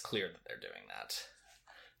not as clear that they're doing that.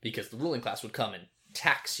 Because the ruling class would come and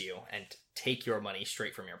tax you and take your money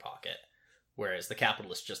straight from your pocket. Whereas the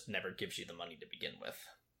capitalist just never gives you the money to begin with.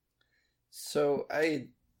 So I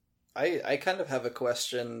kind of have a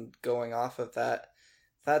question going off of that.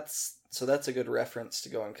 That's a good reference to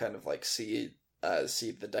go and kind of like see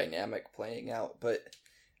see the dynamic playing out. But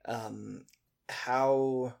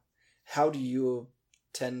how do you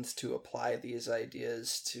tend to apply these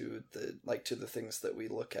ideas to the things that we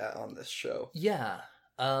look at on this show? Yeah.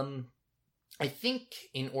 I think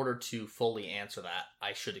in order to fully answer that,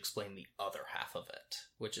 I should explain the other half of it,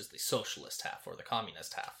 which is the socialist half or the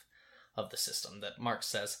communist half of the system that Marx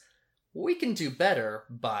says we can do better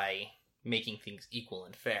by making things equal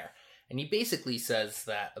and fair. And he basically says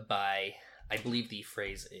that by, I believe the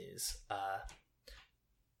phrase is,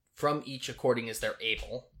 from each according as they're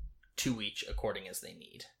able, to each according as they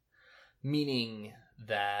need. Meaning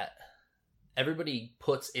that everybody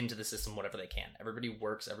puts into the system whatever they can. Everybody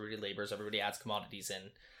works, everybody labors, everybody adds commodities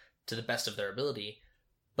in to the best of their ability.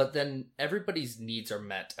 But then everybody's needs are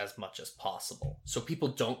met as much as possible. So people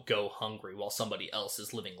don't go hungry while somebody else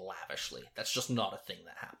is living lavishly. That's just not a thing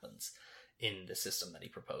that happens in the system that he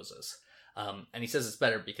proposes. And he says it's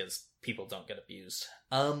better because people don't get abused.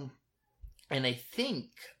 And I think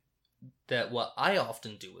that what I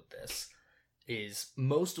often do with this is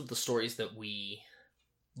most of the stories that we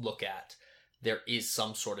look at, there is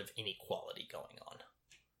some sort of inequality going on.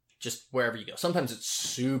 Just wherever you go. Sometimes it's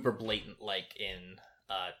super blatant, like in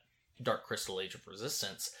Dark Crystal Age of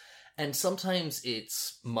Resistance. And sometimes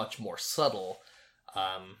it's much more subtle.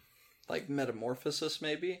 Like Metamorphosis,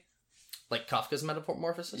 maybe? Like Kafka's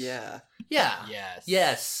Metamorphosis? Yeah. Yeah.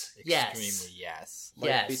 Yes. Yes. Extremely yes. Like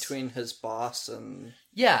yes. between his boss and...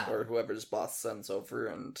 Yeah. Or whoever his boss sends over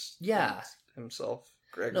and... Yeah. And himself.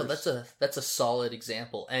 Gregors. No, that's a solid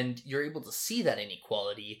example. And you're able to see that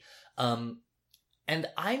inequality. And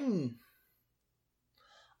I'm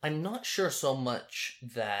not sure so much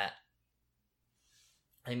that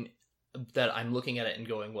I'm looking at it and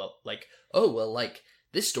going, well, like, oh, well, like,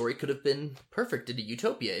 this story could have been perfect in a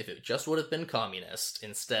utopia if it just would have been communist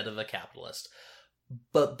instead of a capitalist.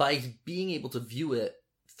 But by being able to view it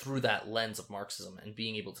through that lens of Marxism and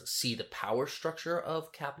being able to see the power structure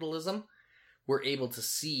of capitalism, we're able to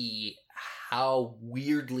see how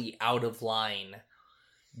weirdly out of line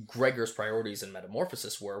Gregor's priorities in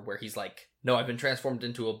Metamorphosis were, where he's like, no, I've been transformed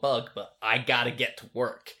into a bug, but I gotta get to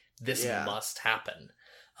work. This must happen.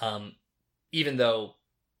 Even though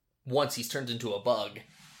once he's turned into a bug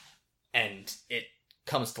and it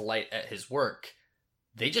comes to light at his work,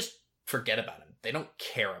 they just forget about him. They don't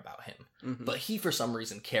care about him. Mm-hmm. But he, for some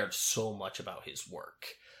reason, cared so much about his work.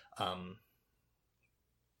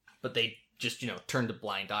 But they just, turned a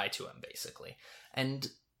blind eye to him, basically. And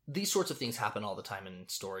these sorts of things happen all the time in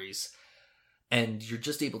stories. And you're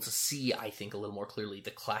just able to see, I think, a little more clearly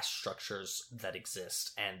the class structures that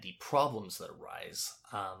exist and the problems that arise.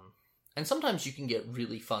 And sometimes you can get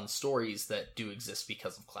really fun stories that do exist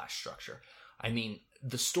because of class structure. I mean,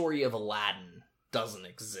 the story of Aladdin doesn't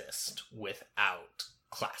exist without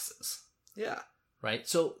classes. Yeah. Right?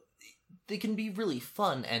 So they can be really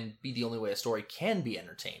fun and be the only way a story can be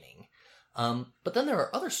entertaining. But then there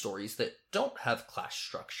are other stories that don't have class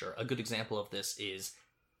structure. A good example of this is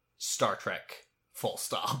Star Trek, full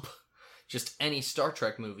stop. Just any Star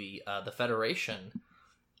Trek movie, The Federation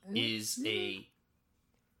is a...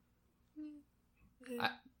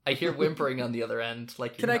 I hear whimpering on the other end.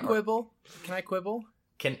 Like, Can I quibble?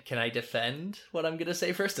 Can I defend what I'm going to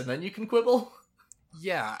say first, and then you can quibble?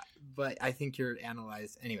 Yeah, but I think you're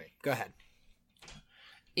analyzed. Anyway, go ahead.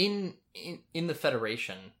 In the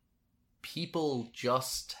Federation, people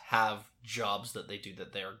just have jobs that they do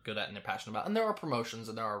that they're good at and they're passionate about. And there are promotions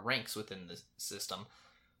and there are ranks within the system.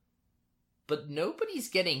 But nobody's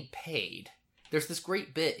getting paid. There's this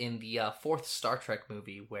great bit in the fourth Star Trek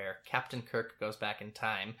movie where Captain Kirk goes back in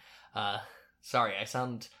time. Sorry, I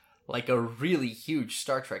sound like a really huge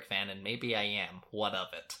Star Trek fan, and maybe I am. What of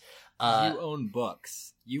it? You own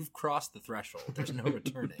books. You've crossed the threshold. There's no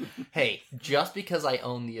returning. Hey, just because I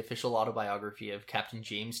own the official autobiography of Captain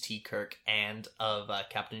James T. Kirk and of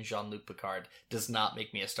Captain Jean-Luc Picard does not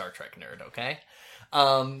make me a Star Trek nerd, okay?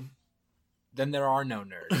 Then there are no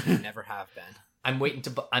nerds. You never have been. I'm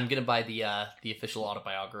gonna buy the official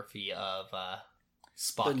autobiography of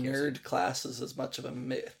Spock. The nerd class is as much of a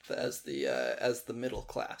myth as the middle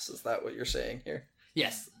class. Is that what you're saying here?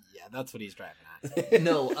 Yes. Yeah, that's what he's driving at.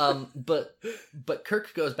 No, but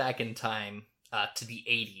Kirk goes back in time to the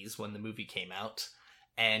 80s when the movie came out,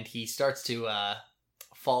 and he starts to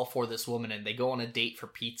fall for this woman, and they go on a date for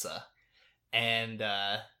pizza, and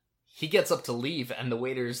he gets up to leave, and the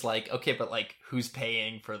waiter's like, okay, but like, who's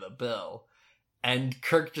paying for the bill? And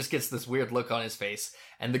Kirk just gets this weird look on his face,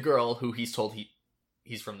 and the girl, who he's told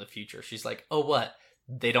he's from the future, she's like, oh, what?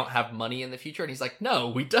 They don't have money in the future? And he's like, no,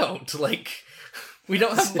 we don't. Like, we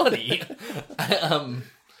don't have money.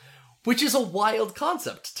 which is a wild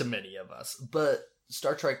concept to many of us. But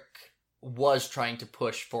Star Trek was trying to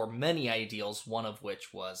push for many ideals, one of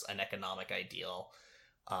which was an economic ideal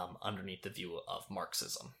underneath the view of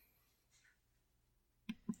Marxism.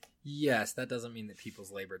 Yes, that doesn't mean that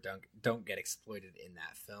people's labor don't get exploited in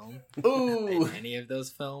that film. Ooh! In any of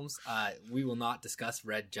those films. We will not discuss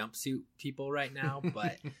red jumpsuit people right now,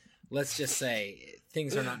 but let's just say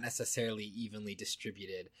things are not necessarily evenly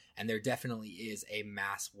distributed, and there definitely is a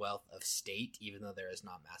mass wealth of state, even though there is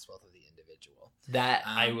not mass wealth of the individual. That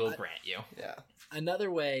I will grant you. Yeah.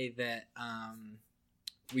 Another way that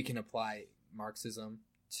we can apply Marxism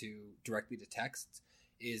directly to texts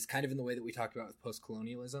is kind of in the way that we talked about with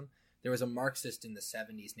post-colonialism. There was a Marxist in the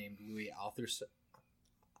 70s named Louis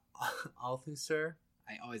Althusser.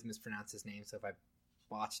 I always mispronounce his name, so if I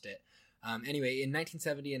botched it. Anyway, in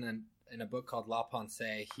 1970, in a book called La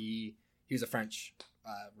Pensée, he was a French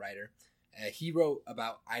writer. He wrote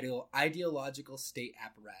about ideological state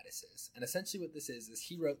apparatuses. And essentially what this is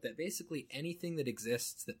he wrote that basically anything that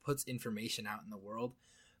exists that puts information out in the world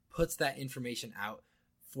puts that information out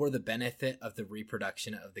for the benefit of the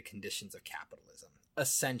reproduction of the conditions of capitalism,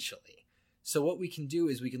 essentially. So what we can do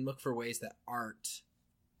is we can look for ways that art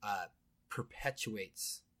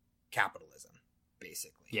perpetuates capitalism,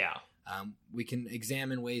 basically. Yeah. We can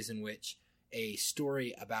examine ways in which a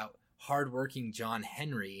story about hardworking John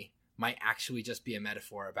Henry might actually just be a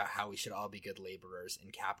metaphor about how we should all be good laborers in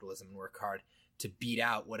capitalism and work hard to beat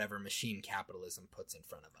out whatever machine capitalism puts in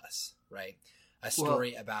front of us, right? A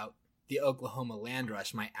story about the Oklahoma land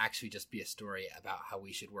rush might actually just be a story about how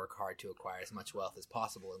we should work hard to acquire as much wealth as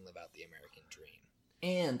possible and live out the American dream.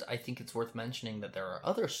 And I think it's worth mentioning that there are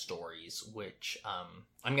other stories which,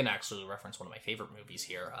 I'm going to actually reference one of my favorite movies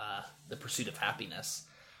here, The Pursuit of Happiness,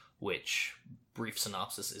 which, brief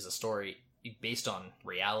synopsis, is a story based on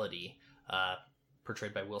reality,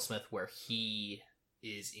 portrayed by Will Smith, where he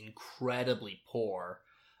is incredibly poor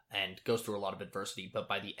and goes through a lot of adversity, but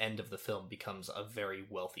by the end of the film becomes a very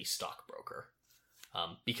wealthy stockbroker.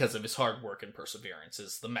 Because of his hard work and perseverance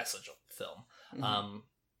is the message of the film. Mm-hmm.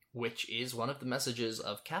 Which is one of the messages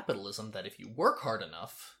of capitalism, that if you work hard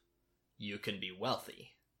enough, you can be wealthy.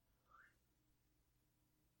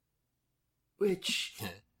 Which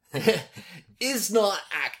is not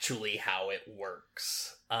actually how it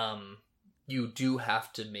works. You do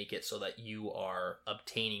have to make it so that you are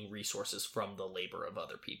obtaining resources from the labor of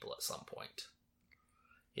other people at some point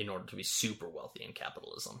in order to be super wealthy in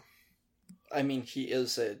capitalism. I mean, he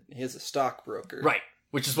is a stockbroker. Right.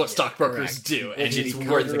 Which is what stockbrokers do, and it's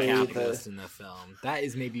worth the it. Capitalist in the film. That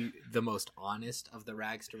is maybe the most honest of the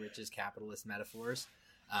rags to riches capitalist metaphors,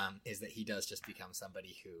 is that he does just become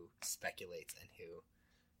somebody who speculates and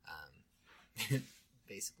who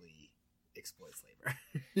basically exploits labor.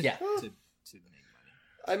 Yeah. to make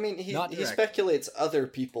money. I mean, he speculates other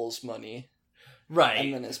people's money. Right.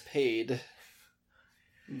 And then is paid.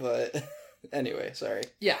 But anyway, sorry.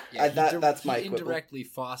 Yeah. That's my he indirectly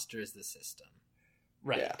fosters the system.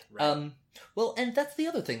 Right. Yeah. Right. Well, and that's the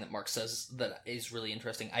other thing that Marx says that is really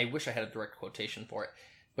interesting. I wish I had a direct quotation for it.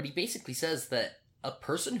 But he basically says that a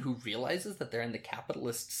person who realizes that they're in the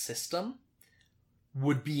capitalist system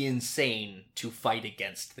would be insane to fight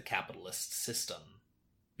against the capitalist system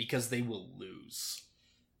because they will lose.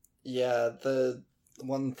 Yeah, the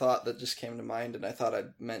one thought that just came to mind, and I thought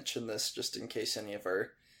I'd mention this just in case any of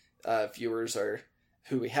our viewers are...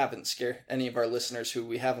 any of our listeners who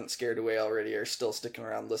we haven't scared away already are still sticking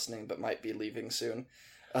around listening but might be leaving soon.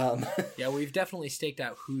 Yeah, we've definitely staked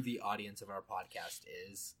out who the audience of our podcast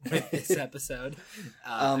is with this episode.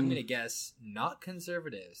 I'm going to guess not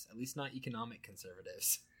conservatives, at least not economic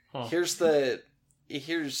conservatives. Huh.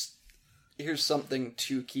 Here's something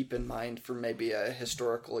to keep in mind from maybe a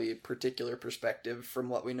historically particular perspective from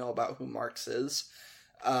what we know about who Marx is.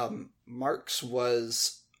 Marx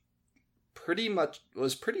was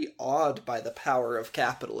pretty awed by the power of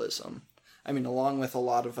capitalism. I mean, along with a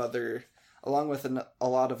lot of other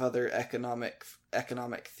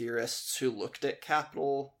economic theorists who looked at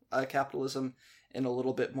capitalism in a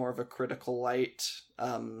little bit more of a critical light,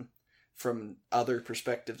 from other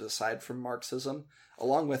perspectives aside from Marxism,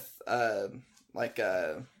 along with I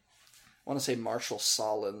want to say Marshall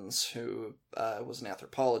Solons, who was an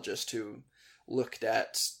anthropologist who looked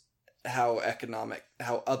at how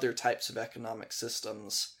other types of economic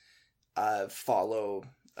systems follow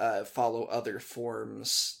other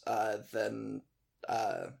forms than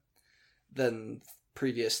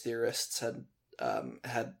previous theorists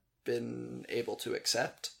had been able to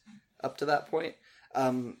accept up to that point.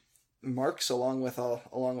 Marx, along with a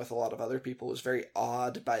lot of other people, was very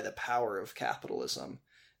awed by the power of capitalism.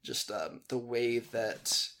 Just the way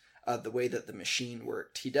that the way that the machine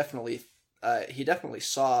worked. He definitely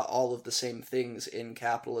saw all of the same things in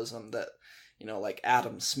capitalism that, like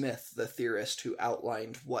Adam Smith, the theorist who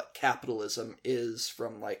outlined what capitalism is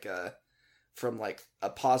from like a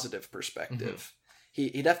positive perspective. Mm-hmm.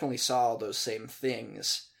 He definitely saw all those same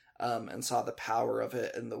things, and saw the power of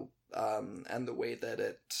it and the way that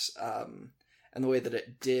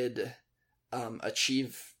it did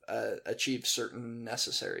achieve certain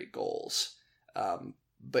necessary goals.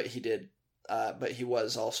 But he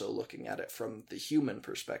was also looking at it from the human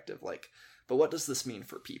perspective, but what does this mean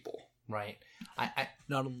for people? Right. I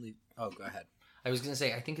not only... Oh, go ahead. I was going to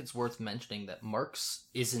say, I think it's worth mentioning that Marx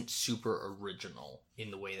isn't super original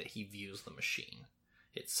in the way that he views the machine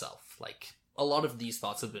itself. Like, a lot of these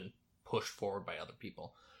thoughts have been pushed forward by other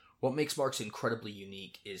people. What makes Marx incredibly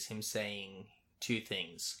unique is him saying two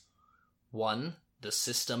things. One, the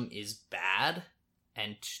system is bad,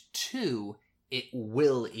 and two, it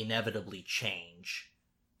will inevitably change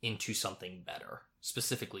into something better,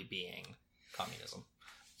 specifically being communism.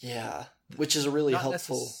 Yeah, which is a really Not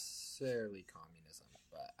necessarily communism,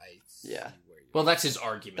 but I see where you're... Well, that's his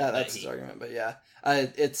argument. That's his argument, but yeah,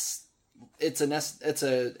 it's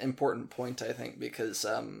an important point, I think, because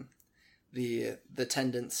the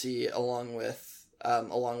tendency along with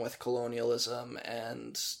colonialism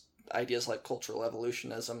and ideas like cultural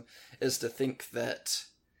evolutionism is to think that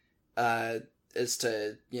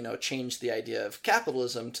change the idea of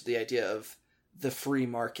capitalism to the idea of the free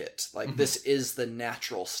market. Like, mm-hmm. This is the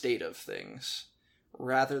natural state of things,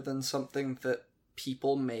 rather than something that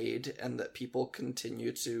people made and that people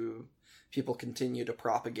continue to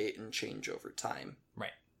propagate and change over time.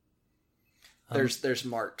 Right. There's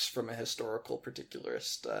Marx from a historical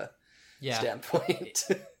particularist standpoint.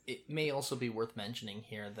 It may also be worth mentioning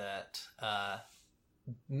here that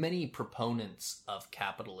many proponents of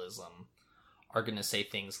capitalism are going to say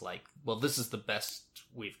things like, well, this is the best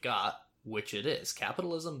we've got, which it is.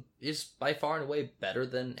 Capitalism is by far and away better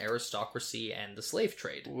than aristocracy and the slave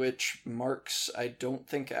trade. Which Marx, I don't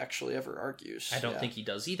think, actually ever argues. I don't think he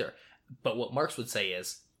does either. But what Marx would say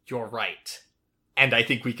is, you're right, and I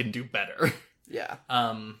think we can do better. Yeah.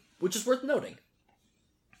 Which is worth noting.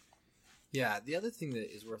 Yeah, the other thing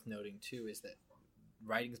that is worth noting, too, is that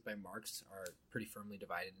writings by Marx are pretty firmly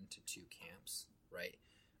divided into two camps, right?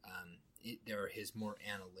 There are his more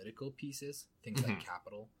analytical pieces, things like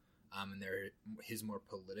Capital, and there are his more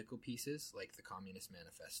political pieces, like the Communist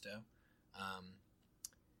Manifesto.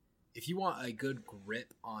 If you want a good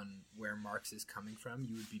grip on where Marx is coming from,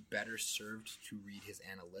 you would be better served to read his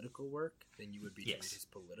analytical work than you would be to read his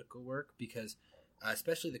political work, because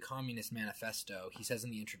especially the Communist Manifesto, he says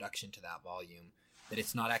in the introduction to that volume that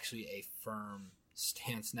it's not actually a firm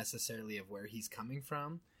stance necessarily of where he's coming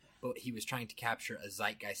from, but he was trying to capture a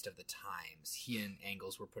zeitgeist of the times. He and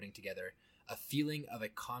Engels were putting together a feeling of a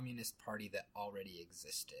communist party that already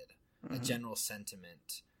existed, a general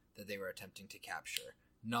sentiment that they were attempting to capture,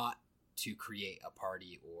 not to create a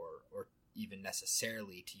party or even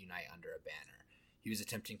necessarily to unite under a banner. He was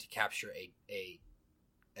attempting to capture a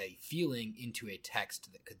feeling into a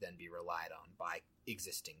text that could then be relied on by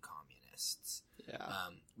existing communists. Yeah.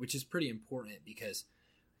 Which is pretty important, because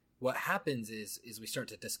what happens is we start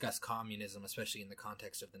to discuss communism, especially in the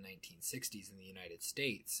context of the 1960s in the United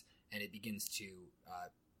States, and it begins to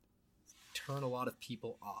turn a lot of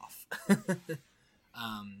people off.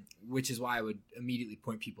 Which is why I would immediately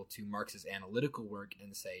point people to Marx's analytical work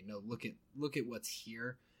and say, no, look at what's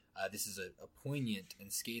here. This is a poignant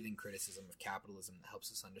and scathing criticism of capitalism that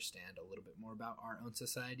helps us understand a little bit more about our own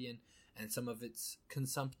society and some of its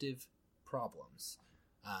consumptive problems.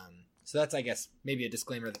 So that's, I guess, maybe a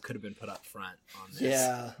disclaimer that could have been put up front on this.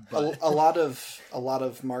 Yeah, but a lot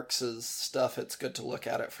of Marx's stuff, it's good to look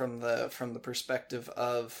at it from the perspective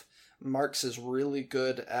of Marx is really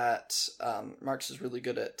good at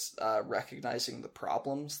recognizing the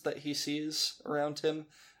problems that he sees around him,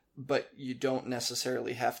 but you don't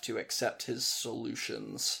necessarily have to accept his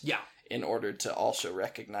solutions in order to also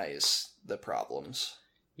recognize the problems.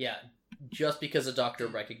 Yeah, just because a doctor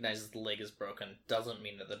recognizes the leg is broken doesn't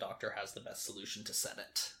mean that the doctor has the best solution to set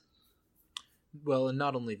it. Well, and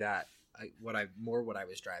not only that, what I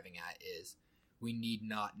was driving at is we need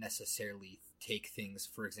not necessarily take things,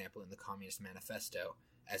 for example, in the Communist Manifesto,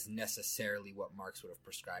 as necessarily what Marx would have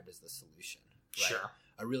prescribed as the solution. Right? Sure.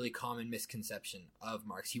 A really common misconception of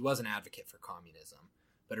Marx, he was an advocate for communism,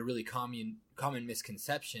 but a really common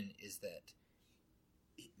misconception is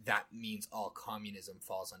that means all communism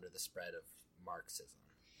falls under the spread of Marxism.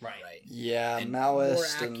 Right. Yeah, and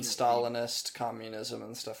Maoist and Stalinist communism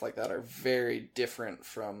and stuff like that are very different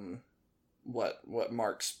from what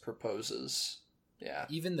Marx proposes. Yeah.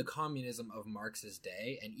 Even the communism of Marx's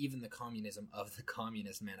day and even the communism of the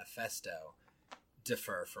Communist Manifesto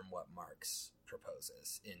differ from what Marx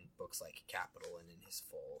proposes in books like Capital and in his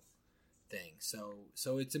full thing. So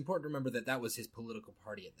it's important to remember that was his political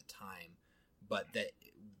party at the time, but that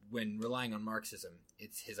when relying on Marxism,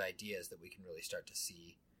 it's his ideas that we can really start to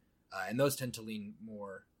see, and those tend to lean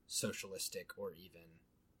more socialistic or even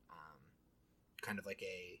kind of like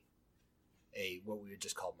a what we would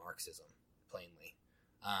just call Marxism, plainly.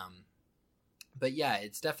 But yeah,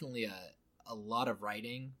 it's definitely a lot of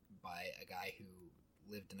writing by a guy who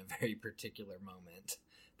lived in a very particular moment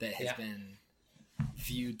that has been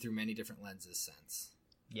viewed through many different lenses since.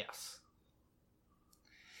 Yes.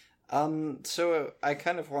 So I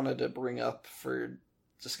kind of wanted to bring up, for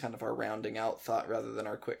just kind of our rounding out thought rather than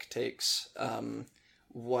our quick takes,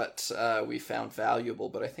 what we found valuable,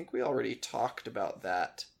 but I think we already talked about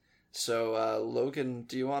that. So Logan,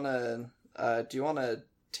 do you want to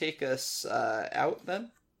take us out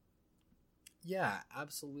then? Yeah,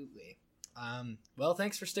 absolutely. Well,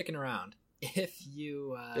 thanks for sticking around. If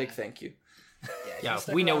you big thank you. Yeah,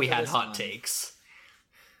 we know we had hot takes.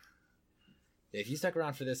 If you stuck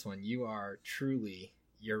around for this one, you're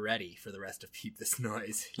ready for the rest of Peep This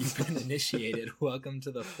Noise. You've been initiated. Welcome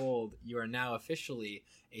to the fold. You are now officially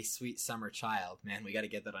a sweet summer child. Man, we got to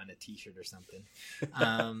get that on a t-shirt or something.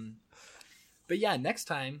 But yeah, next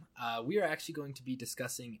time we are actually going to be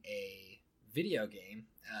discussing a video game,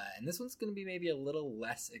 and this one's going to be maybe a little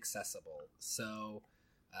less accessible. So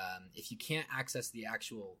if you can't access the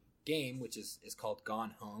actual game, which is called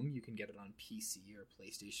Gone Home, you can get it on PC or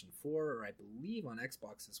PlayStation 4, or I believe on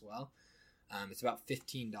Xbox as well. It's about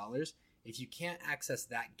 $15. If you can't access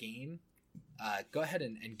that game, go ahead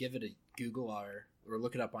and give it a Google or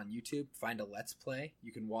look it up on YouTube. Find a Let's Play.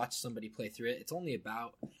 You can watch somebody play through it. It's only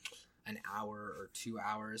about an hour or 2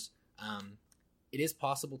 hours. It is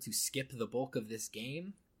possible to skip the bulk of this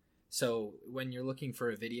game. So when you're looking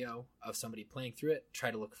for a video of somebody playing through it, try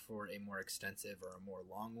to look for a more extensive or a more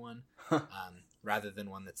long one, rather than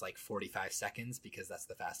one that's like 45 seconds, because that's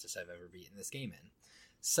the fastest I've ever beaten this game in.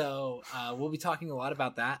 So we'll be talking a lot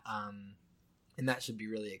about that, and that should be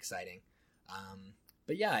really exciting.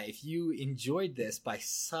 But yeah, if you enjoyed this by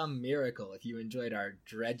some miracle, if you enjoyed our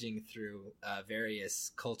dredging through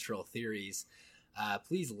various cultural theories,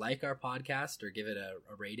 please like our podcast or give it a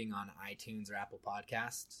rating on iTunes or Apple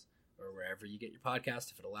Podcasts or wherever you get your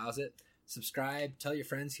podcast if it allows it. Subscribe, tell your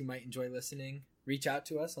friends who might enjoy listening. Reach out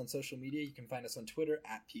to us on social media. You can find us on Twitter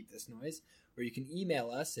at PeepThisNoise, or you can email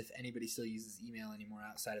us if anybody still uses email anymore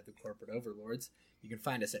outside of the corporate overlords. You can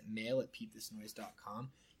find us at mail@peepthisnoise.com.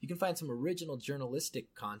 You can find some original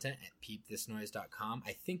journalistic content at peepthisnoise.com.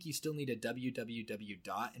 I think you still need a www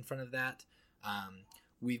dot in front of that.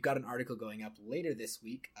 We've got an article going up later this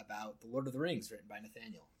week about The Lord of the Rings, written by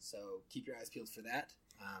Nathaniel. So keep your eyes peeled for that.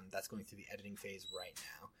 That's going through the editing phase right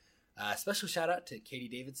now. Special shout out to Katie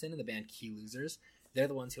Davidson and the band Key Losers. They're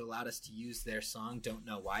the ones who allowed us to use their song Don't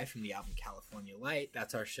Know Why from the album California Light.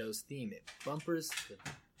 That's our show's theme. It bumpers the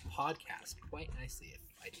podcast quite nicely, if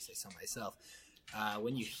I do say so myself.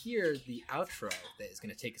 When you hear the outro that is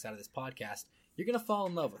going to take us out of this podcast, you're going to fall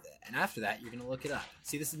in love with it. And after that, you're going to look it up.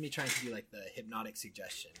 See, this is me trying to do like the hypnotic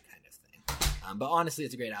suggestion kind of thing. But honestly,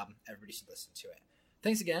 it's a great album. Everybody should listen to it.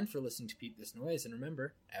 Thanks again for listening to Peep This Noise. And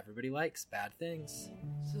remember, everybody likes bad things.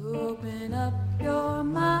 So open up your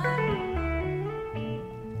mind,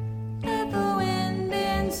 let the wind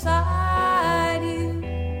inside.